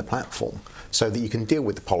within the platform, so that you can deal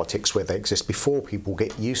with the politics where they exist before people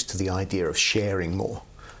get used to the idea of sharing more.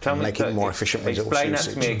 Making more efficient resource usage.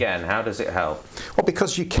 Explain that to me again. How does it help? Well,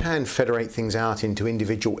 because you can federate things out into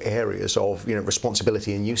individual areas of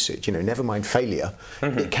responsibility and usage. Never mind failure.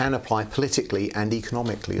 It can apply politically and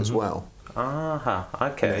economically as well.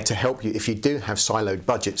 Okay. To help you if you do have siloed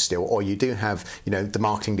budgets still, or you do have the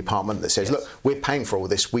marketing department that says, look, we're paying for all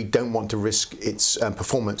this, we don't want to risk its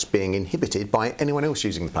performance being inhibited by anyone else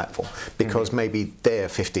using the platform, because maybe they're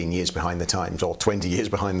 15 years behind the times or 20 years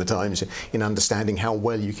behind the times in understanding how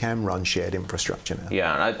well you can run shared infrastructure now.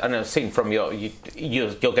 Yeah, and I've seen from you're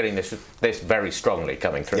getting this very strongly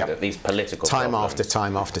coming through, that these political time problems after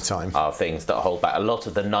time after time are things that hold back a lot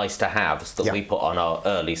of the nice to haves that we put on our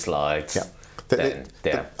early slides.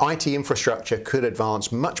 The IT infrastructure could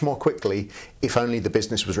advance much more quickly if only the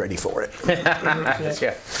business was ready for it.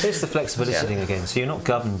 It's the flexibility thing again. So you're not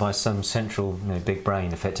governed by some central big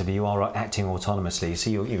brain, effectively. You are acting autonomously. So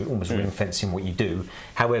you're almost ring-fencing what you do.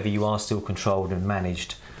 However, you are still controlled and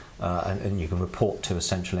managed, and you can report to a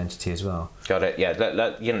central entity as well. Got it. Yeah.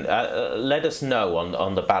 Let us know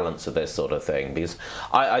on the balance of this sort of thing, because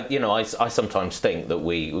I sometimes think that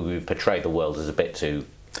we portray the world as a bit too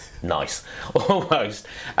nice, almost,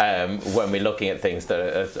 when we're looking at things that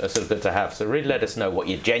are sort of good to have. So really let us know what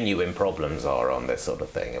your genuine problems are on this sort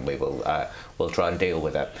of thing, and we'll try and deal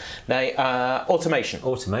with it. Now, automation.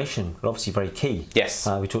 Automation, obviously very key. Yes.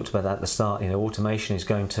 We talked about that at the start. Automation is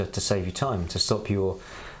going to save you time, to stop your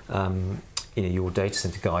your data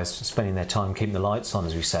center guys spending their time keeping the lights on,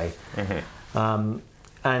 as we say.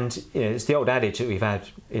 And it's the old adage that we've had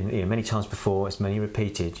many times before. It's many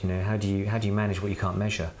repeated. How do you manage what you can't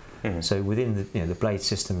measure? So within the blade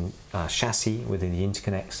system chassis, within the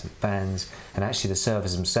interconnects and fans, and actually the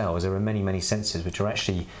servers themselves, there are many sensors which are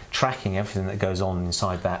actually tracking everything that goes on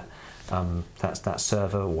inside that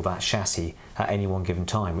server or that chassis at any one given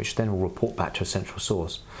time, which then will report back to a central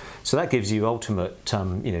source. So that gives you ultimate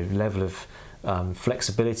level of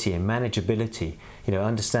flexibility and manageability.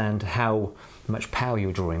 Understand how much power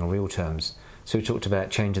you're drawing in real terms. So we talked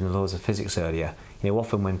about changing the laws of physics earlier.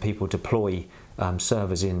 Often when people deploy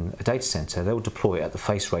servers in a data center, they'll deploy it at the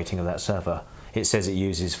face rating of that server. It says it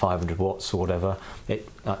uses 500 watts or whatever.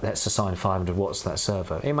 Let's assign 500 watts to that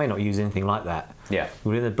server. It may not use anything like that. Yeah.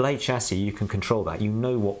 Within the blade chassis, you can control that. You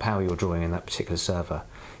know what power you're drawing in that particular server.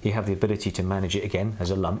 You have the ability to manage it again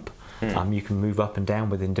as a lump. You can move up and down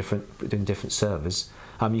within different servers.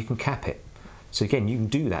 You can cap it. So again, you can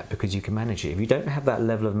do that because you can manage it. If you don't have that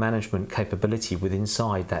level of management capability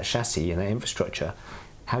inside that chassis and that infrastructure,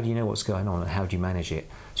 how do you know what's going on and how do you manage it?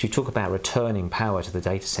 So you talk about returning power to the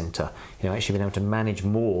data center, actually being able to manage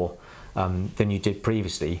more than you did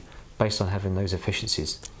previously based on having those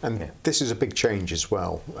efficiencies. And this is a big change as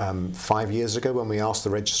well. 5 years ago, when we asked the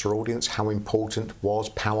register audience how important was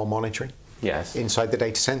power monitoring inside the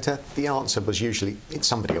data center, the answer was usually, it's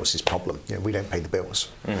somebody else's problem. We don't pay the bills.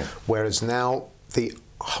 Whereas now, the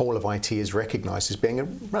whole of IT is recognised as being a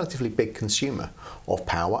relatively big consumer of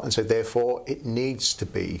power, and so therefore it needs to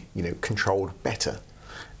be controlled better.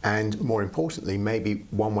 And more importantly, maybe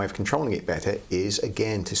one way of controlling it better is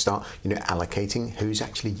again to start allocating who's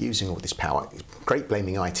actually using all this power. It's great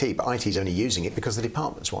blaming IT, but IT is only using it because the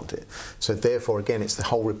departments want it. So therefore, again, it's the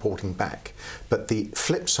whole reporting back. But the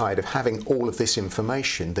flip side of having all of this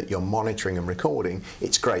information that you're monitoring and recording,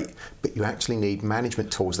 it's great, but you actually need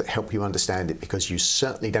management tools that help you understand it, because you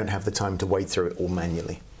certainly don't have the time to wade through it all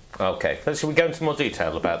manually. Okay, so should we go into more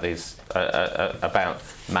detail about these, about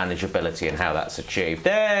manageability and how that's achieved?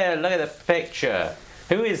 There, look at the picture.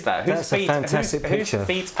 Who is that? That's a fantastic picture. Whose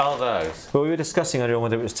feet are those? Well, we were discussing earlier on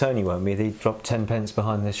whether it was Tony, weren't we? He dropped 10 pence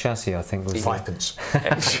behind the chassis, I think. Was 5 pence.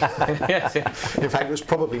 Yes. In fact, it was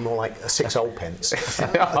probably more like 6 old pence.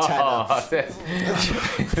 Oh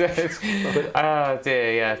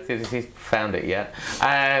dear, yeah, he's found it yet.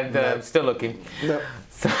 And still looking. No.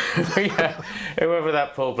 So, whoever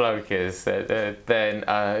that poor bloke is, then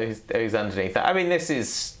who's underneath that. I mean, this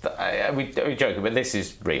is, we're joking, but this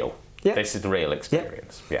is real. Yeah. This is the real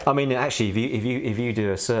experience. Yeah. I mean, actually, if you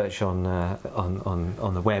do a search on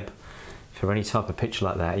the web for any type of picture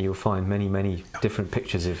like that, you'll find many different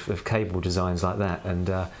pictures of cable designs like that. And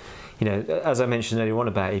as I mentioned earlier on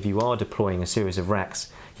about, if you are deploying a series of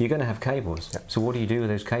racks, you're going to have cables. Yep. So what do you do with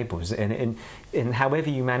those cables? And however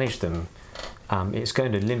you manage them, it's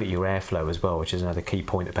going to limit your airflow as well, which is another key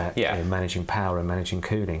point about managing power and managing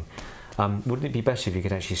cooling. Wouldn't it be better if you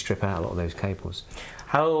could actually strip out a lot of those cables?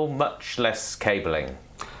 How much less cabling?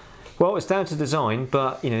 Well, it's down to design,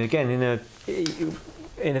 but again, in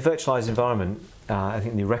a virtualized environment, I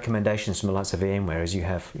think the recommendations from the likes of VMware is you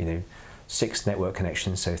have 6 network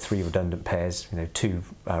connections, so 3 redundant pairs, 2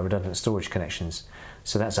 redundant storage connections,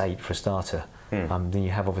 so that's 8 for a starter. Then you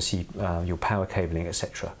have obviously your power cabling,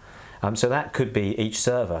 etc. So that could be each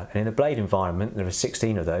server, and in a blade environment there are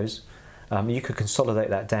 16 of those. You could consolidate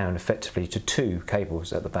that down effectively to 2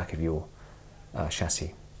 cables at the back of your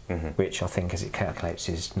chassis, which I think, as it calculates,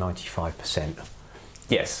 is 95%.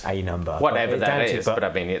 Yes, a number, whatever that is, but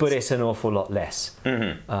I mean, but it's an awful lot less,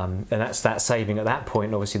 and that's that saving at that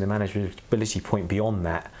point. Obviously, the manageability point beyond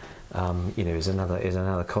that, is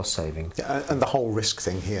another cost saving. Yeah, and the whole risk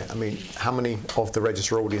thing here. I mean, how many of the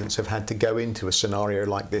Register audience have had to go into a scenario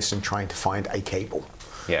like this and trying to find a cable?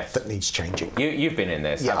 Yes. That needs changing. You've been in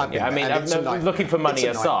this, haven't you? I mean, looking for money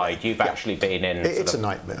aside, you've actually been in. It's a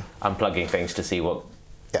nightmare. Unplugging things to see what.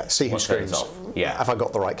 Yeah, see who screams. Have I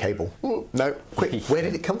got the right cable? No, quick, where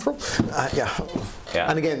did it come from?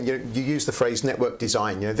 And again, you use the phrase network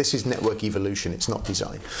design. This is network evolution, it's not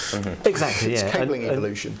design. Exactly, It's cabling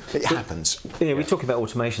evolution. It happens. We talk about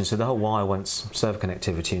automation, so the whole wire wants server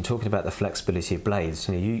connectivity, and talking about the flexibility of blades,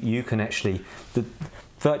 you can actually, the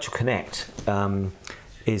Virtual Connect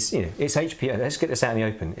is, it's HPI. Let's get this out in the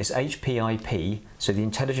open. It's HPIP. So the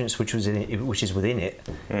intelligence which is within it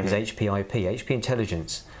is HPIP, HP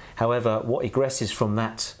intelligence. However, what egresses from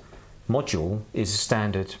that module is a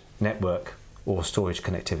standard network or storage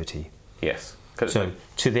connectivity. Yes. So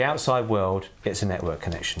to the outside world, it's a network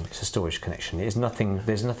connection. It's a storage connection. There's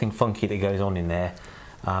nothing funky that goes on in there.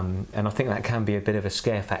 And I think that can be a bit of a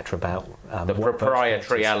scare factor about the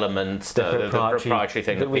proprietary elements, the proprietary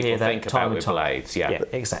thing that people think about with blades. Yeah,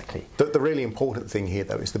 exactly. The really important thing here,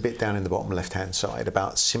 though, is the bit down in the bottom left-hand side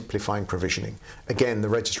about simplifying provisioning. Again, the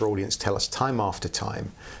Register audience tell us time after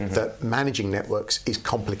time that managing networks is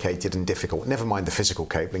complicated and difficult. Never mind the physical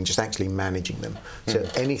cabling, just actually managing them. So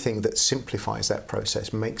anything that simplifies that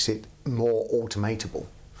process, makes it more automatable,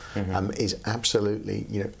 is absolutely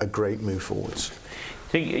a great move forwards.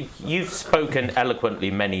 So you've spoken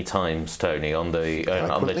eloquently many times, Tony, on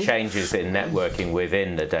the changes in networking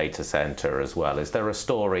within the data center as well. Is there a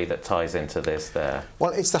story that ties into this there?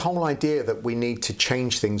 Well, it's the whole idea that we need to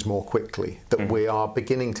change things more quickly, that we are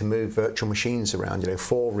beginning to move virtual machines around,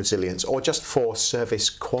 for resilience or just for service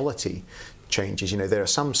quality changes. There are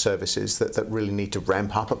some services that really need to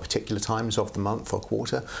ramp up at particular times of the month or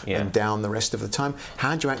quarter and down the rest of the time.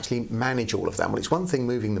 How do you actually manage all of that? Well, it's one thing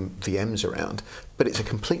moving the VMs around, but it's a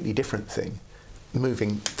completely different thing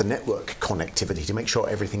moving the network connectivity to make sure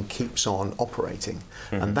everything keeps on operating.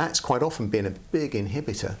 And that's quite often been a big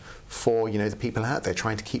inhibitor for the people out there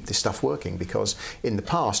trying to keep this stuff working, because in the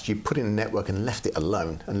past you put in a network and left it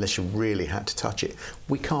alone unless you really had to touch it.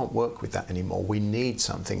 We can't work with that anymore. We need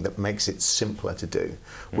something that makes it simpler to do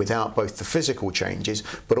without both the physical changes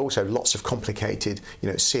but also lots of complicated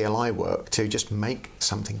CLI work to just make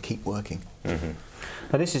something keep working.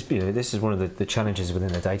 And this is one of the challenges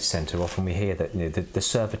within the data center. Often we hear that the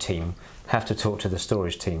server team have to talk to the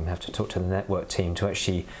storage team, have to talk to the network team to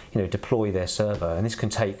actually deploy their server, and this can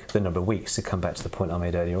take the number of weeks, to come back to the point I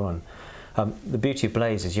made earlier on. The beauty of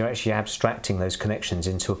Blades is you're actually abstracting those connections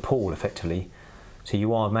into a pool effectively, so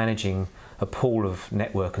you are managing a pool of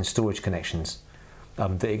network and storage connections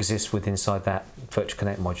that exist inside that Virtual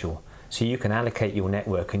Connect module. So you can allocate your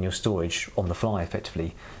network and your storage on the fly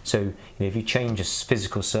effectively. So if you change a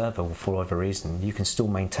physical server for whatever reason, you can still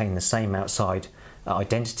maintain the same outside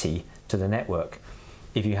identity to the network.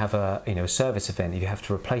 If you have a service event, if you have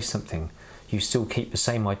to replace something, you still keep the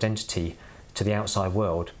same identity to the outside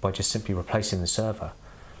world by just simply replacing the server.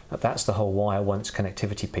 That's the whole wire once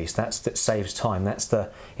connectivity piece. That saves time.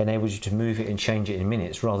 Enables you to move it and change it in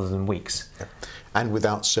minutes rather than weeks. Yeah. And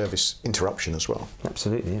without service interruption as well.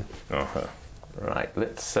 Absolutely, yeah. Right.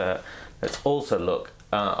 Let's also look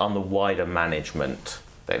on the wider management.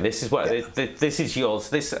 This is this is yours.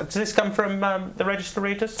 Does this come from the Register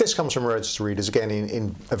readers? This comes from Register readers, again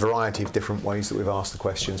in a variety of different ways that we've asked the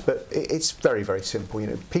questions, but it's very, very simple.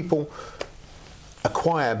 People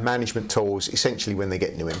acquire management tools essentially when they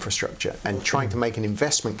get new infrastructure, and trying to make an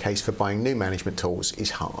investment case for buying new management tools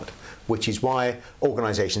is hard, which is why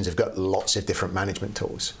organisations have got lots of different management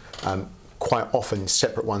tools, quite often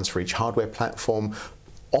separate ones for each hardware platform,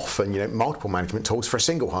 often, multiple management tools for a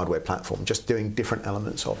single hardware platform, just doing different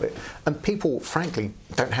elements of it. And people, frankly,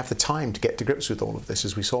 don't have the time to get to grips with all of this,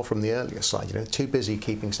 as we saw from the earlier slide. Too busy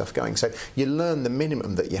keeping stuff going. So you learn the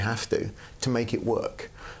minimum that you have to make it work.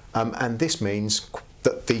 And this means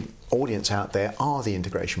that the audience out there are the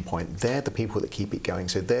integration point. They're the people that keep it going.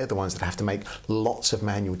 So they're the ones that have to make lots of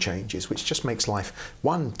manual changes, which just makes life,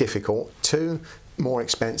 one, difficult, two, more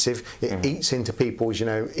expensive. It eats into people's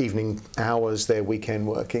evening hours, their weekend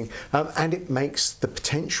working, and it makes the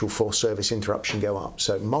potential for service interruption go up.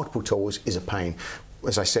 So multiple tools is a pain.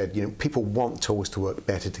 As I said, people want tools to work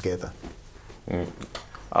better together.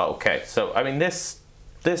 Okay, so I mean this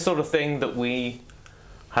sort of thing that we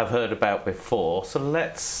have heard about before, so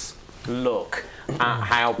let's look at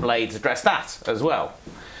how Blades address that as well.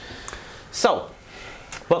 So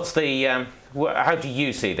what's the how do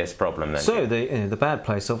you see this problem then? So the bad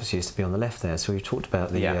place obviously is to be on the left there. So we've talked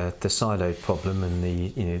about the siloed problem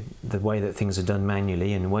and the way that things are done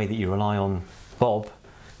manually and the way that you rely on Bob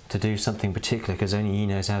to do something particular because only he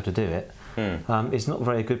knows how to do it. It's not a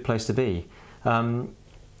very good place to be. And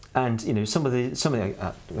some of the I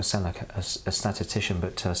sound like a statistician,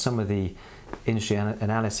 but some of the industry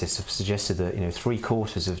analysis have suggested that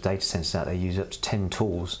 3/4 of data centers out there use up to 10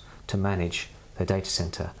 tools to manage their data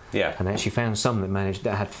center. And they actually found some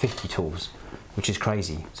that had 50 tools, which is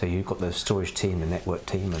crazy. So you've got the storage team, the network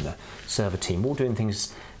team, and the server team all doing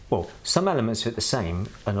things. Well, some elements of it the same,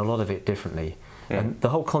 and a lot of it differently. And the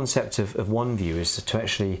whole concept of one view is to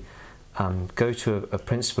actually go to a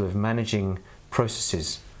principle of managing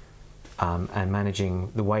processes and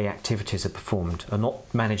managing the way activities are performed, and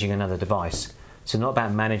not managing another device. So not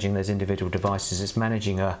about managing those individual devices, it's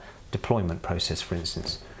managing a deployment process, for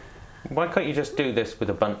instance. Why can't you just do this with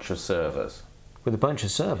a bunch of servers? With a bunch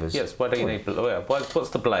of servers? Yes, why do you need... What's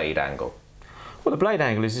the blade angle? Well, the blade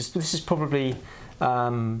angle is this is probably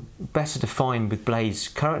better defined with blades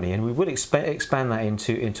currently, and we will expand that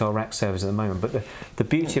into our rack servers at the moment. But the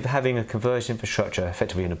beauty of having a converged infrastructure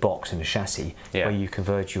effectively in a box, in a chassis, where you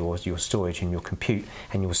converge your storage and your compute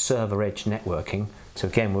and your server edge networking. So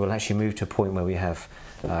again, we will actually move to a point where we have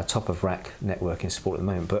top of rack networking support at the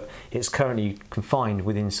moment, but it's currently confined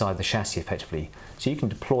within inside the chassis effectively. So you can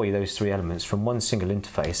deploy those three elements from one single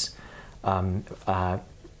interface rather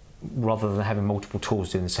than having multiple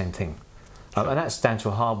tools doing the same thing. And that's down to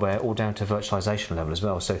a hardware or down to virtualization level as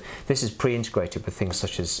well. So this is pre-integrated with things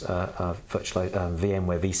such as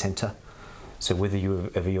VMware vCenter. So whether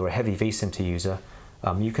you're a heavy vCenter user,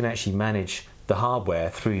 you can actually manage the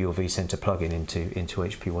hardware through your vCenter plugin into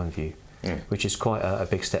HP OneView, which is quite a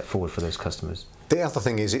big step forward for those customers. The other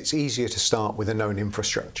thing is it's easier to start with a known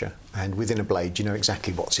infrastructure, and within a blade you know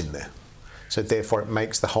exactly what's in there. So therefore it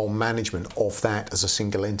makes the whole management of that as a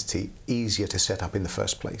single entity easier to set up in the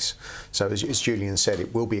first place. So as Julian said,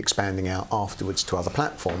 it will be expanding out afterwards to other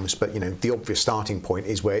platforms, but the obvious starting point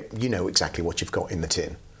is where you know exactly what you've got in the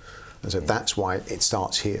tin. And so that's why it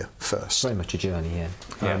starts here first. Very much a journey,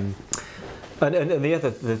 And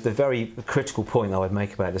the very critical point I would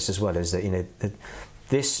make about this as well is that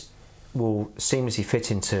this will seamlessly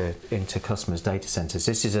fit into customers' data centers.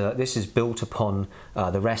 This is built upon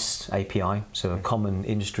the REST API, so a common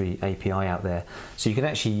industry API out there. So you can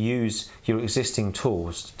actually use your existing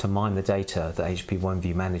tools to mine the data that HP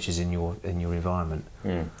OneView manages in your environment.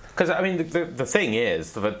 Because I mean, the thing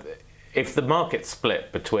is that if the market's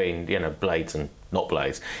split between blades and not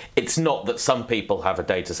blades, it's not that some people have a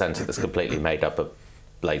data center that's completely made up of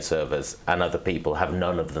blade servers and other people have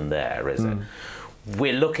none of them there, is it?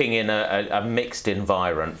 We're looking in a mixed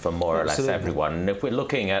environment for more or less everyone. And if we're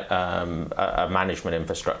looking at a management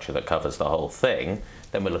infrastructure that covers the whole thing,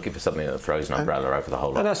 then we're looking for something that throws an umbrella over the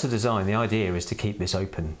whole lot. And that's the design. The idea is to keep this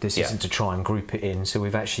open. This isn't to try and group it in. So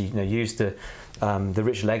we've actually used the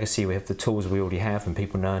rich legacy. We have the tools we already have, and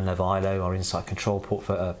people know and love ILO, our Insight Control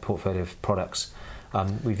portfolio of products.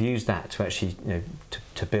 We've used that to actually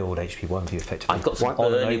to build HP OneView effectively. I've got some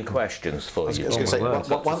burning questions for you. I was going to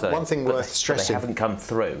say, one thing worth stressing. They haven't come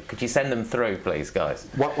through. Could you send them through, please, guys?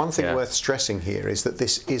 One thing worth stressing here is that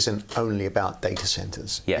this isn't only about data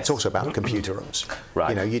centers. Yes. It's also about computer rooms.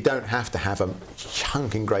 Right. You don't have to have a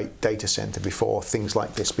hunking great data center before things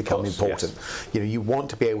like this become important. Yes. You want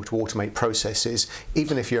to be able to automate processes,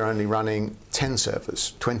 even if you're only running 10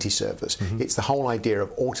 servers, 20 servers. It's the whole idea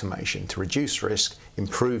of automation to reduce risk,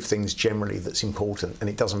 improve things generally that's important, and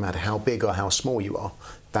it doesn't matter how big or how small you are.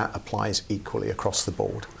 That applies equally across the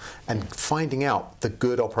board. And finding out the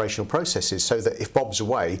good operational processes so that if Bob's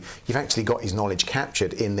away, you've actually got his knowledge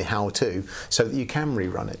captured in the how-to so that you can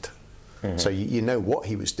rerun it. So you know what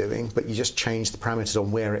he was doing, but you just change the parameters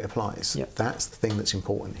on where it applies. Yep. That's the thing that's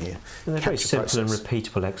important here. And they're very simple and process.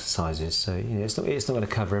 repeatable exercises. So it's not going to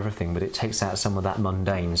cover everything, but it takes out some of that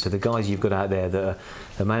mundane. So the guys you've got out there that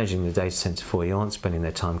are managing the data center for you aren't spending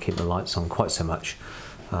their time keeping the lights on quite so much.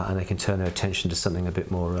 And they can turn their attention to something a bit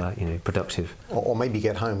more, productive. Or maybe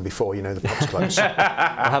get home before, the pub's close. Or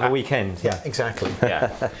have a weekend. Yeah, exactly.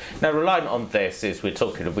 Yeah. Now, relying on this is we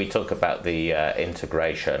talk about the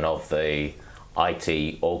integration of the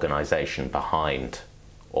IT organisation behind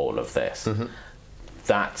all of this.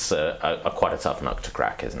 That's quite a tough nut to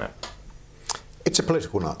crack, isn't it? It's a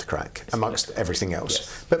political nut to crack amongst everything else.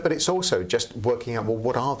 Yes. But it's also just working out, well,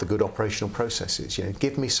 what are the good operational processes?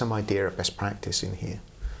 Give me some idea of best practice in here.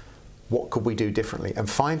 What could we do differently? And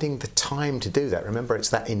finding the time to do that. Remember, it's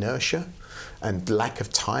that inertia and lack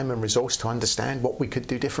of time and resource to understand what we could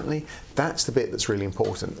do differently. That's the bit that's really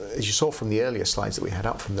important. As you saw from the earlier slides that we had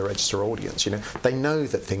up from the register audience, they know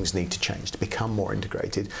that things need to change to become more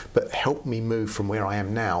integrated, but help me move from where I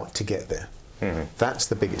am now to get there. That's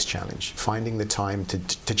the biggest challenge, finding the time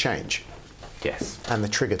to change. Yes. And the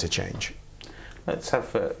trigger to change. Let's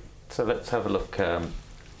have a look.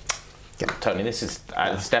 Tony, this is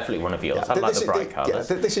it's definitely one of yours. I like the bright colours.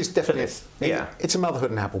 Yeah, this is definitely it's a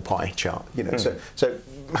motherhood and apple pie chart. So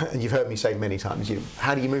you've heard me say many times.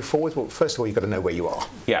 How do you move forward? Well, first of all, you've got to know where you are.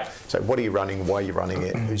 Yeah. So what are you running? Why are you running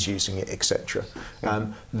it? Who's using it, etc.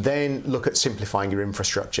 Then look at simplifying your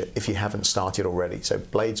infrastructure if you haven't started already. So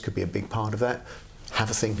Blades could be a big part of that. Have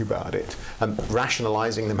a think about it.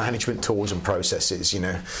 Rationalising the management tools and processes.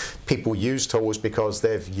 People use tools because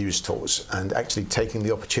they've used tools, and actually taking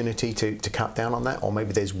the opportunity to cut down on that. Or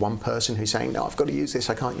maybe there's one person who's saying, no, I've got to use this,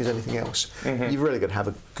 I can't use anything else. You've really got to have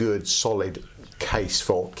a good, solid case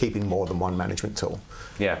for keeping more than one management tool.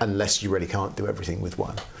 Yeah. Unless you really can't do everything with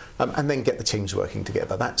one. And then get the teams working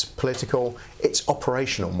together. That's political. It's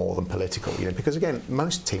operational more than political, because again,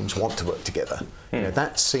 most teams want to work together.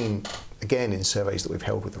 That's seen again in surveys that we've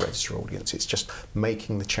held with the register audience. It's just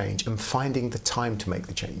making the change and finding the time to make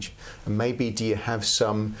the change. And maybe do you have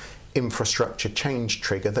some infrastructure change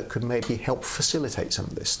trigger that could maybe help facilitate some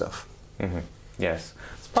of this stuff? Yes.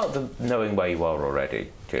 It's part of the knowing where you are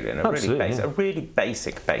already, Julian. A really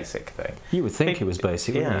basic thing. You would think it was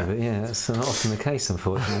basic, wouldn't you? But yeah, that's not often the case,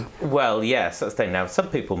 unfortunately. Well, yes, that's the thing. Now, some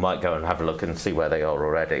people might go and have a look and see where they are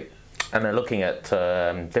already. And they're looking at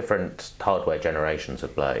different hardware generations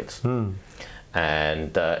of blades.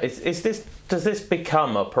 And does this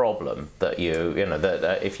become a problem that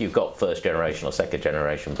that if you've got first generation or second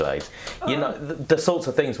generation blades, the sorts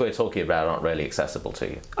of things we're talking about aren't really accessible to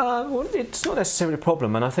you? Well, it's not necessarily a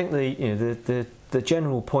problem, and I think the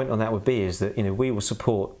general point on that would be is that we will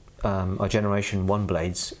support our generation 1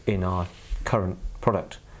 blades in our current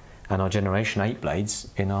product, and our generation 8 blades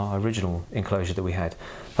in our original enclosure that we had.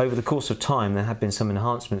 Over the course of time, there have been some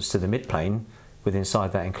enhancements to the mid-plane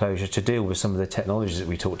inside that enclosure to deal with some of the technologies that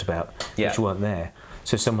we talked about, which weren't there.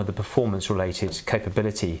 So some of the performance-related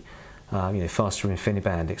capability, faster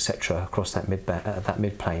InfiniBand, etc., across that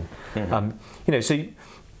mid-plane. So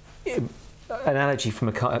analogy from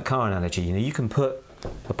a car analogy, you can put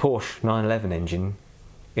a Porsche 911 engine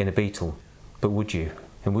in a Beetle, but would you?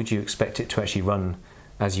 And would you expect it to actually run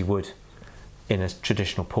as you would in a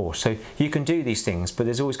traditional Porsche? So you can do these things, but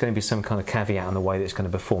there's always going to be some kind of caveat on the way that it's going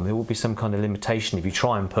to perform. There will be some kind of limitation if you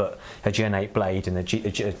try and put a Gen 8 blade in a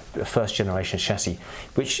first generation chassis,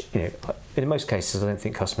 which in most cases I don't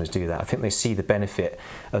think customers do that. I think they see the benefit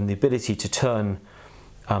and the ability to turn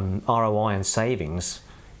ROI and savings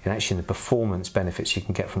and actually the performance benefits you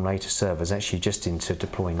can get from later servers actually just into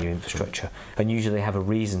deploying new infrastructure. And usually they have a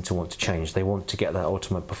reason to want to change. They want to get that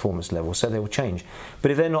ultimate performance level, so they will change. But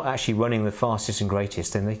if they're not actually running the fastest and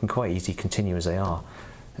greatest, then they can quite easily continue as they are.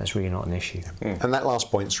 That's really not an issue. And that last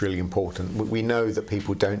point is really important. We know that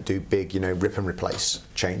people don't do big, rip and replace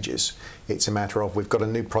changes. It's a matter of, we've got a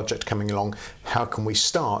new project coming along, how can we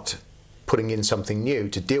start putting in something new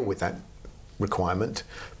to deal with that requirement,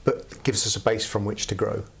 but gives us a base from which to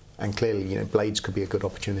grow. And clearly, blades could be a good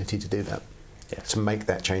opportunity to do that. To make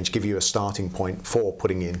that change, give you a starting point for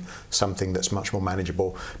putting in something that's much more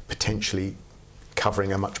manageable, potentially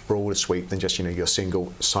covering a much broader sweep than just your single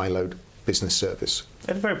siloed business service.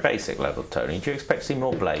 At a very basic level, Tony, do you expect to see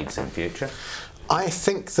more blades in future? I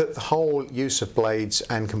think that the whole use of blades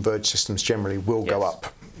and converged systems generally will go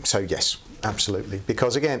up. So yes, absolutely,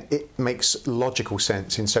 because again, it makes logical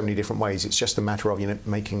sense in so many different ways. It's just a matter of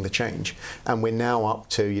making the change, and we're now up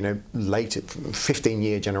to later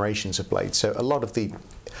 15-year generations of blades. So a lot of the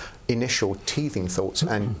initial teething thoughts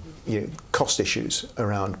and cost issues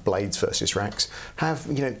around blades versus racks have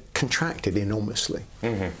contracted enormously.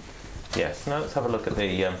 Yes. Now let's have a look at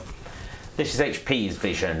the. This is HP's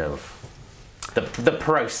vision of the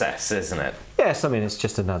process, isn't it? Yes, I mean it's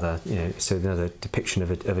just another, it's another depiction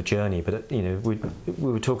of a journey. But we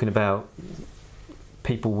were talking about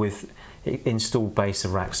people with installed base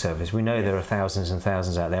of rack servers. We know there are thousands and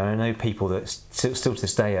thousands out there. I know people that still to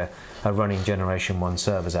this day are running Generation 1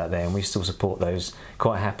 servers out there, and we still support those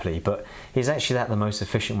quite happily. But is actually that the most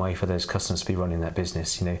efficient way for those customers to be running that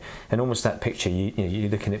business? And almost that picture, you're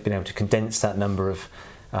looking at being able to condense that number of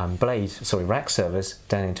rack servers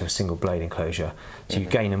down into a single blade enclosure. So you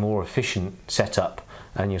gain a more efficient setup,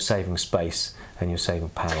 and you're saving space and you're saving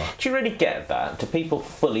power. Do you really get that? Do people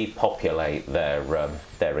fully populate their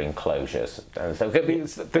enclosures? And so,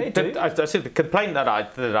 I see the complaint that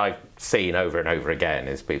I've seen over and over again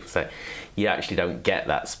is people say you actually don't get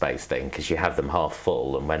that space thing because you have them half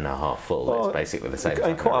full, and when they're half full, it's basically the same.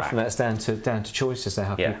 And quite often that's down to choice as to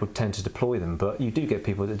how people tend to deploy them. But you do get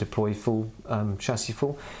people that deploy full chassis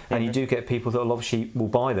full, and you do get people that will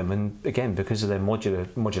buy them. And again, because of their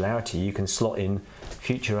modularity, you can slot in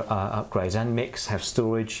future upgrades and have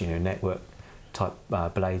storage, network type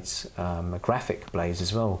blades, graphic blades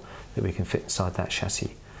as well that we can fit inside that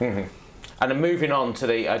chassis. And then moving on to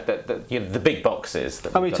the big boxes.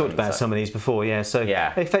 We talked about some of these before, yeah. So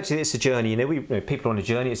effectively, it's a journey. People are on a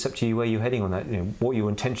journey. It's up to you where you're heading on that. What your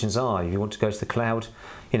intentions are. If you want to go to the cloud,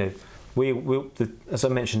 as I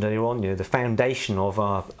mentioned earlier on, the foundation of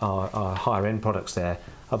our higher end products there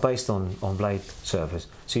are based on blade servers.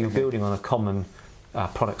 So you're building on a common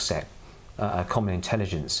product set, a common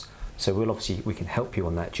intelligence. So we can help you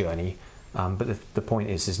on that journey. But the point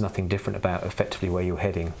is, there's nothing different about effectively where you're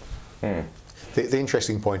heading. The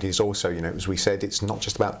interesting point is also, as we said, it's not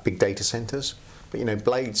just about big data centers, but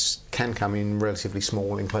blades can come in relatively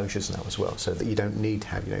small enclosures now as well, so that you don't need to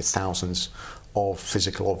have thousands of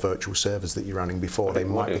physical or virtual servers that you're running before they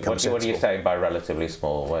might become sensible. What are you saying by relatively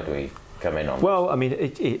small? Where do we come in on? Well, I mean,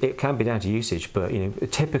 it can be down to usage, but a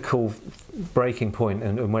typical breaking point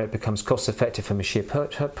and where it becomes cost effective from a sheer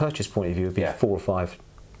purchase point of view would be 4 or 5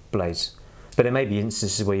 blades. But there may be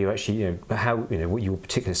instances where you actually, what your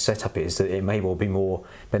particular setup is, that it may well be more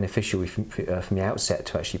beneficial from the outset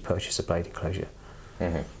to actually purchase a blade enclosure.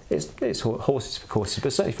 It's horses for courses,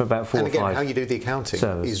 but certainly for about 4 or 5. And again, how you do the accounting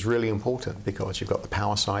is really important, because you've got the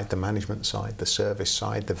power side, the management side, the service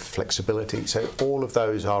side, the flexibility. So all of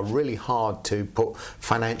those are really hard to put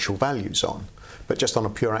financial values on. But just on a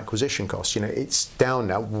pure acquisition cost, it's down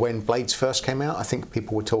now. When blades first came out, I think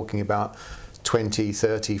people were talking about 20,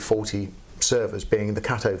 30, 40 servers being the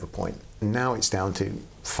cutover point. Now it's down to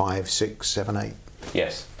 5, 6, 7, 8.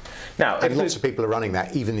 Yes. Now, and lots of people are running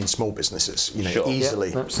that, even in small businesses,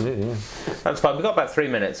 easily. Yeah, absolutely, yeah. That's fine. We've got about 3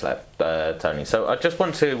 minutes left, Tony. So I just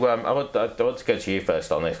want to, I want to go to you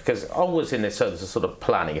first on this, because always in this sort of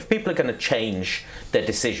planning, if people are going to change their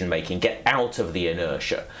decision making, get out of the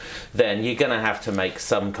inertia, then you're going to have to make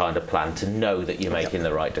some kind of plan to know that you're making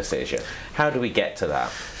the right decision. How do we get to that?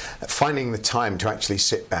 Finding the time to actually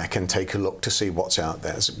sit back and take a look to see what's out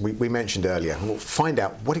there. As we mentioned earlier, we'll find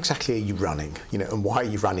out what exactly are you running, and why are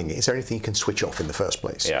you running it? Is there anything you can switch off in the first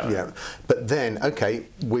place? But then, okay,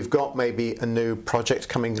 we've got maybe a new project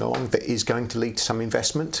coming along that is going to lead to some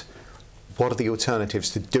investment. What are the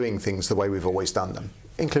alternatives to doing things the way we've always done them,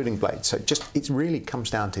 including blades? So it really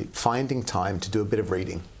comes down to finding time to do a bit of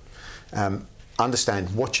reading,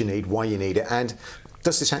 understand what you need, why you need it, and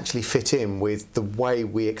does this actually fit in with the way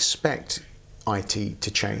we expect IT to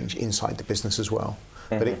change inside the business as well?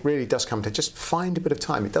 But it really does come to just find a bit of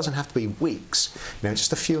time. It doesn't have to be weeks,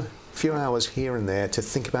 just a few hours here and there to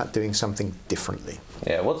think about doing something differently.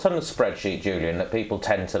 Yeah, what's on the spreadsheet, Julian, that people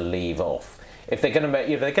tend to leave off? If they're going to make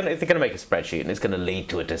a spreadsheet and it's going to lead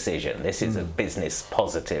to a decision, this is a business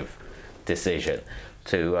positive decision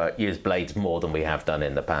to use blades more than we have done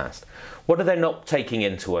in the past. What are they not taking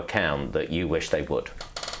into account that you wish they would?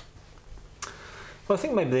 Well, I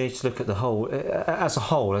think maybe they need to look at the whole,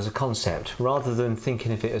 as a concept, rather than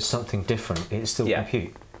thinking of it as something different. It's still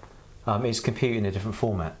compute. It's compute in a different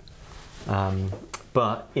format.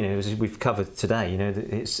 But as we've covered today,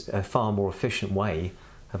 it's a far more efficient way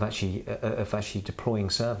of actually deploying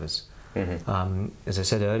servers. As I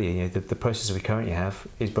said earlier, the process we currently have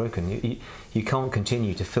is broken. You can't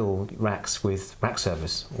continue to fill racks with rack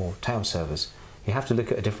servers or town servers. You have to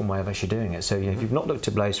look at a different way of actually doing it. So if you've not looked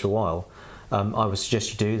at blades for a while, I would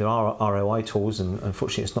suggest you do. There are ROI tools, and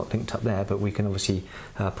unfortunately it's not linked up there, but we can obviously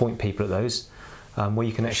point people at those. Where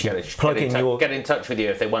you can actually get in touch with you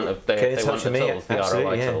if they want the tools, the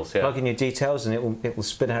ROI tools. Plug in your details, and it will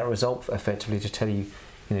spit out a result effectively to tell you,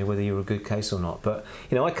 whether you're a good case or not. But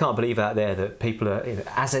I can't believe out there that people are,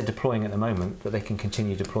 as they're deploying at the moment, that they can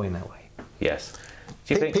continue deploying that way. Yes.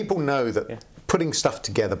 Do you think people know that putting stuff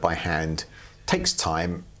together by hand takes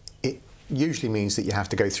time? It usually means that you have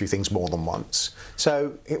to go through things more than once.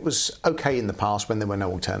 So it was okay in the past when there were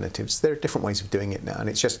no alternatives. There are different ways of doing it now, and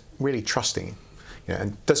it's just really trusting. You know,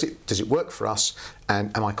 and does it work for us?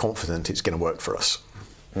 And am I confident it's going to work for us?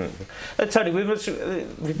 Tony,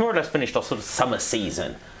 we've more or less finished our sort of summer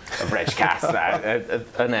season of Regcast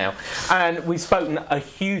now, and we've spoken a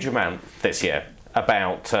huge amount this year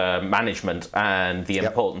about management and the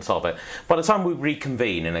importance of it. By the time we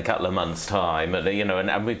reconvene in a couple of months' time, you know,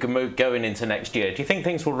 and we can move going into next year, do you think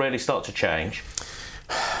things will really start to change?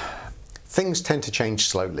 Things tend to change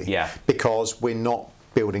slowly, because we're not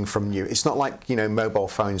building from new. It's not like, you know, mobile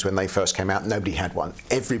phones when they first came out, nobody had one.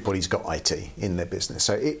 Everybody's got IT in their business,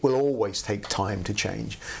 so it will always take time to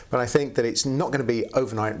change. But I think that it's not going to be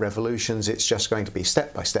overnight revolutions. It's just going to be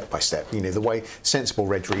step by step by step. You know, the way sensible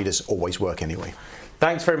reg readers always work anyway.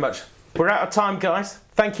 Thanks very much. We're out of time, guys.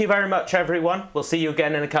 Thank you very much, everyone. We'll see you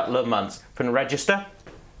again in a couple of months. From the Register,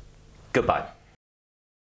 goodbye.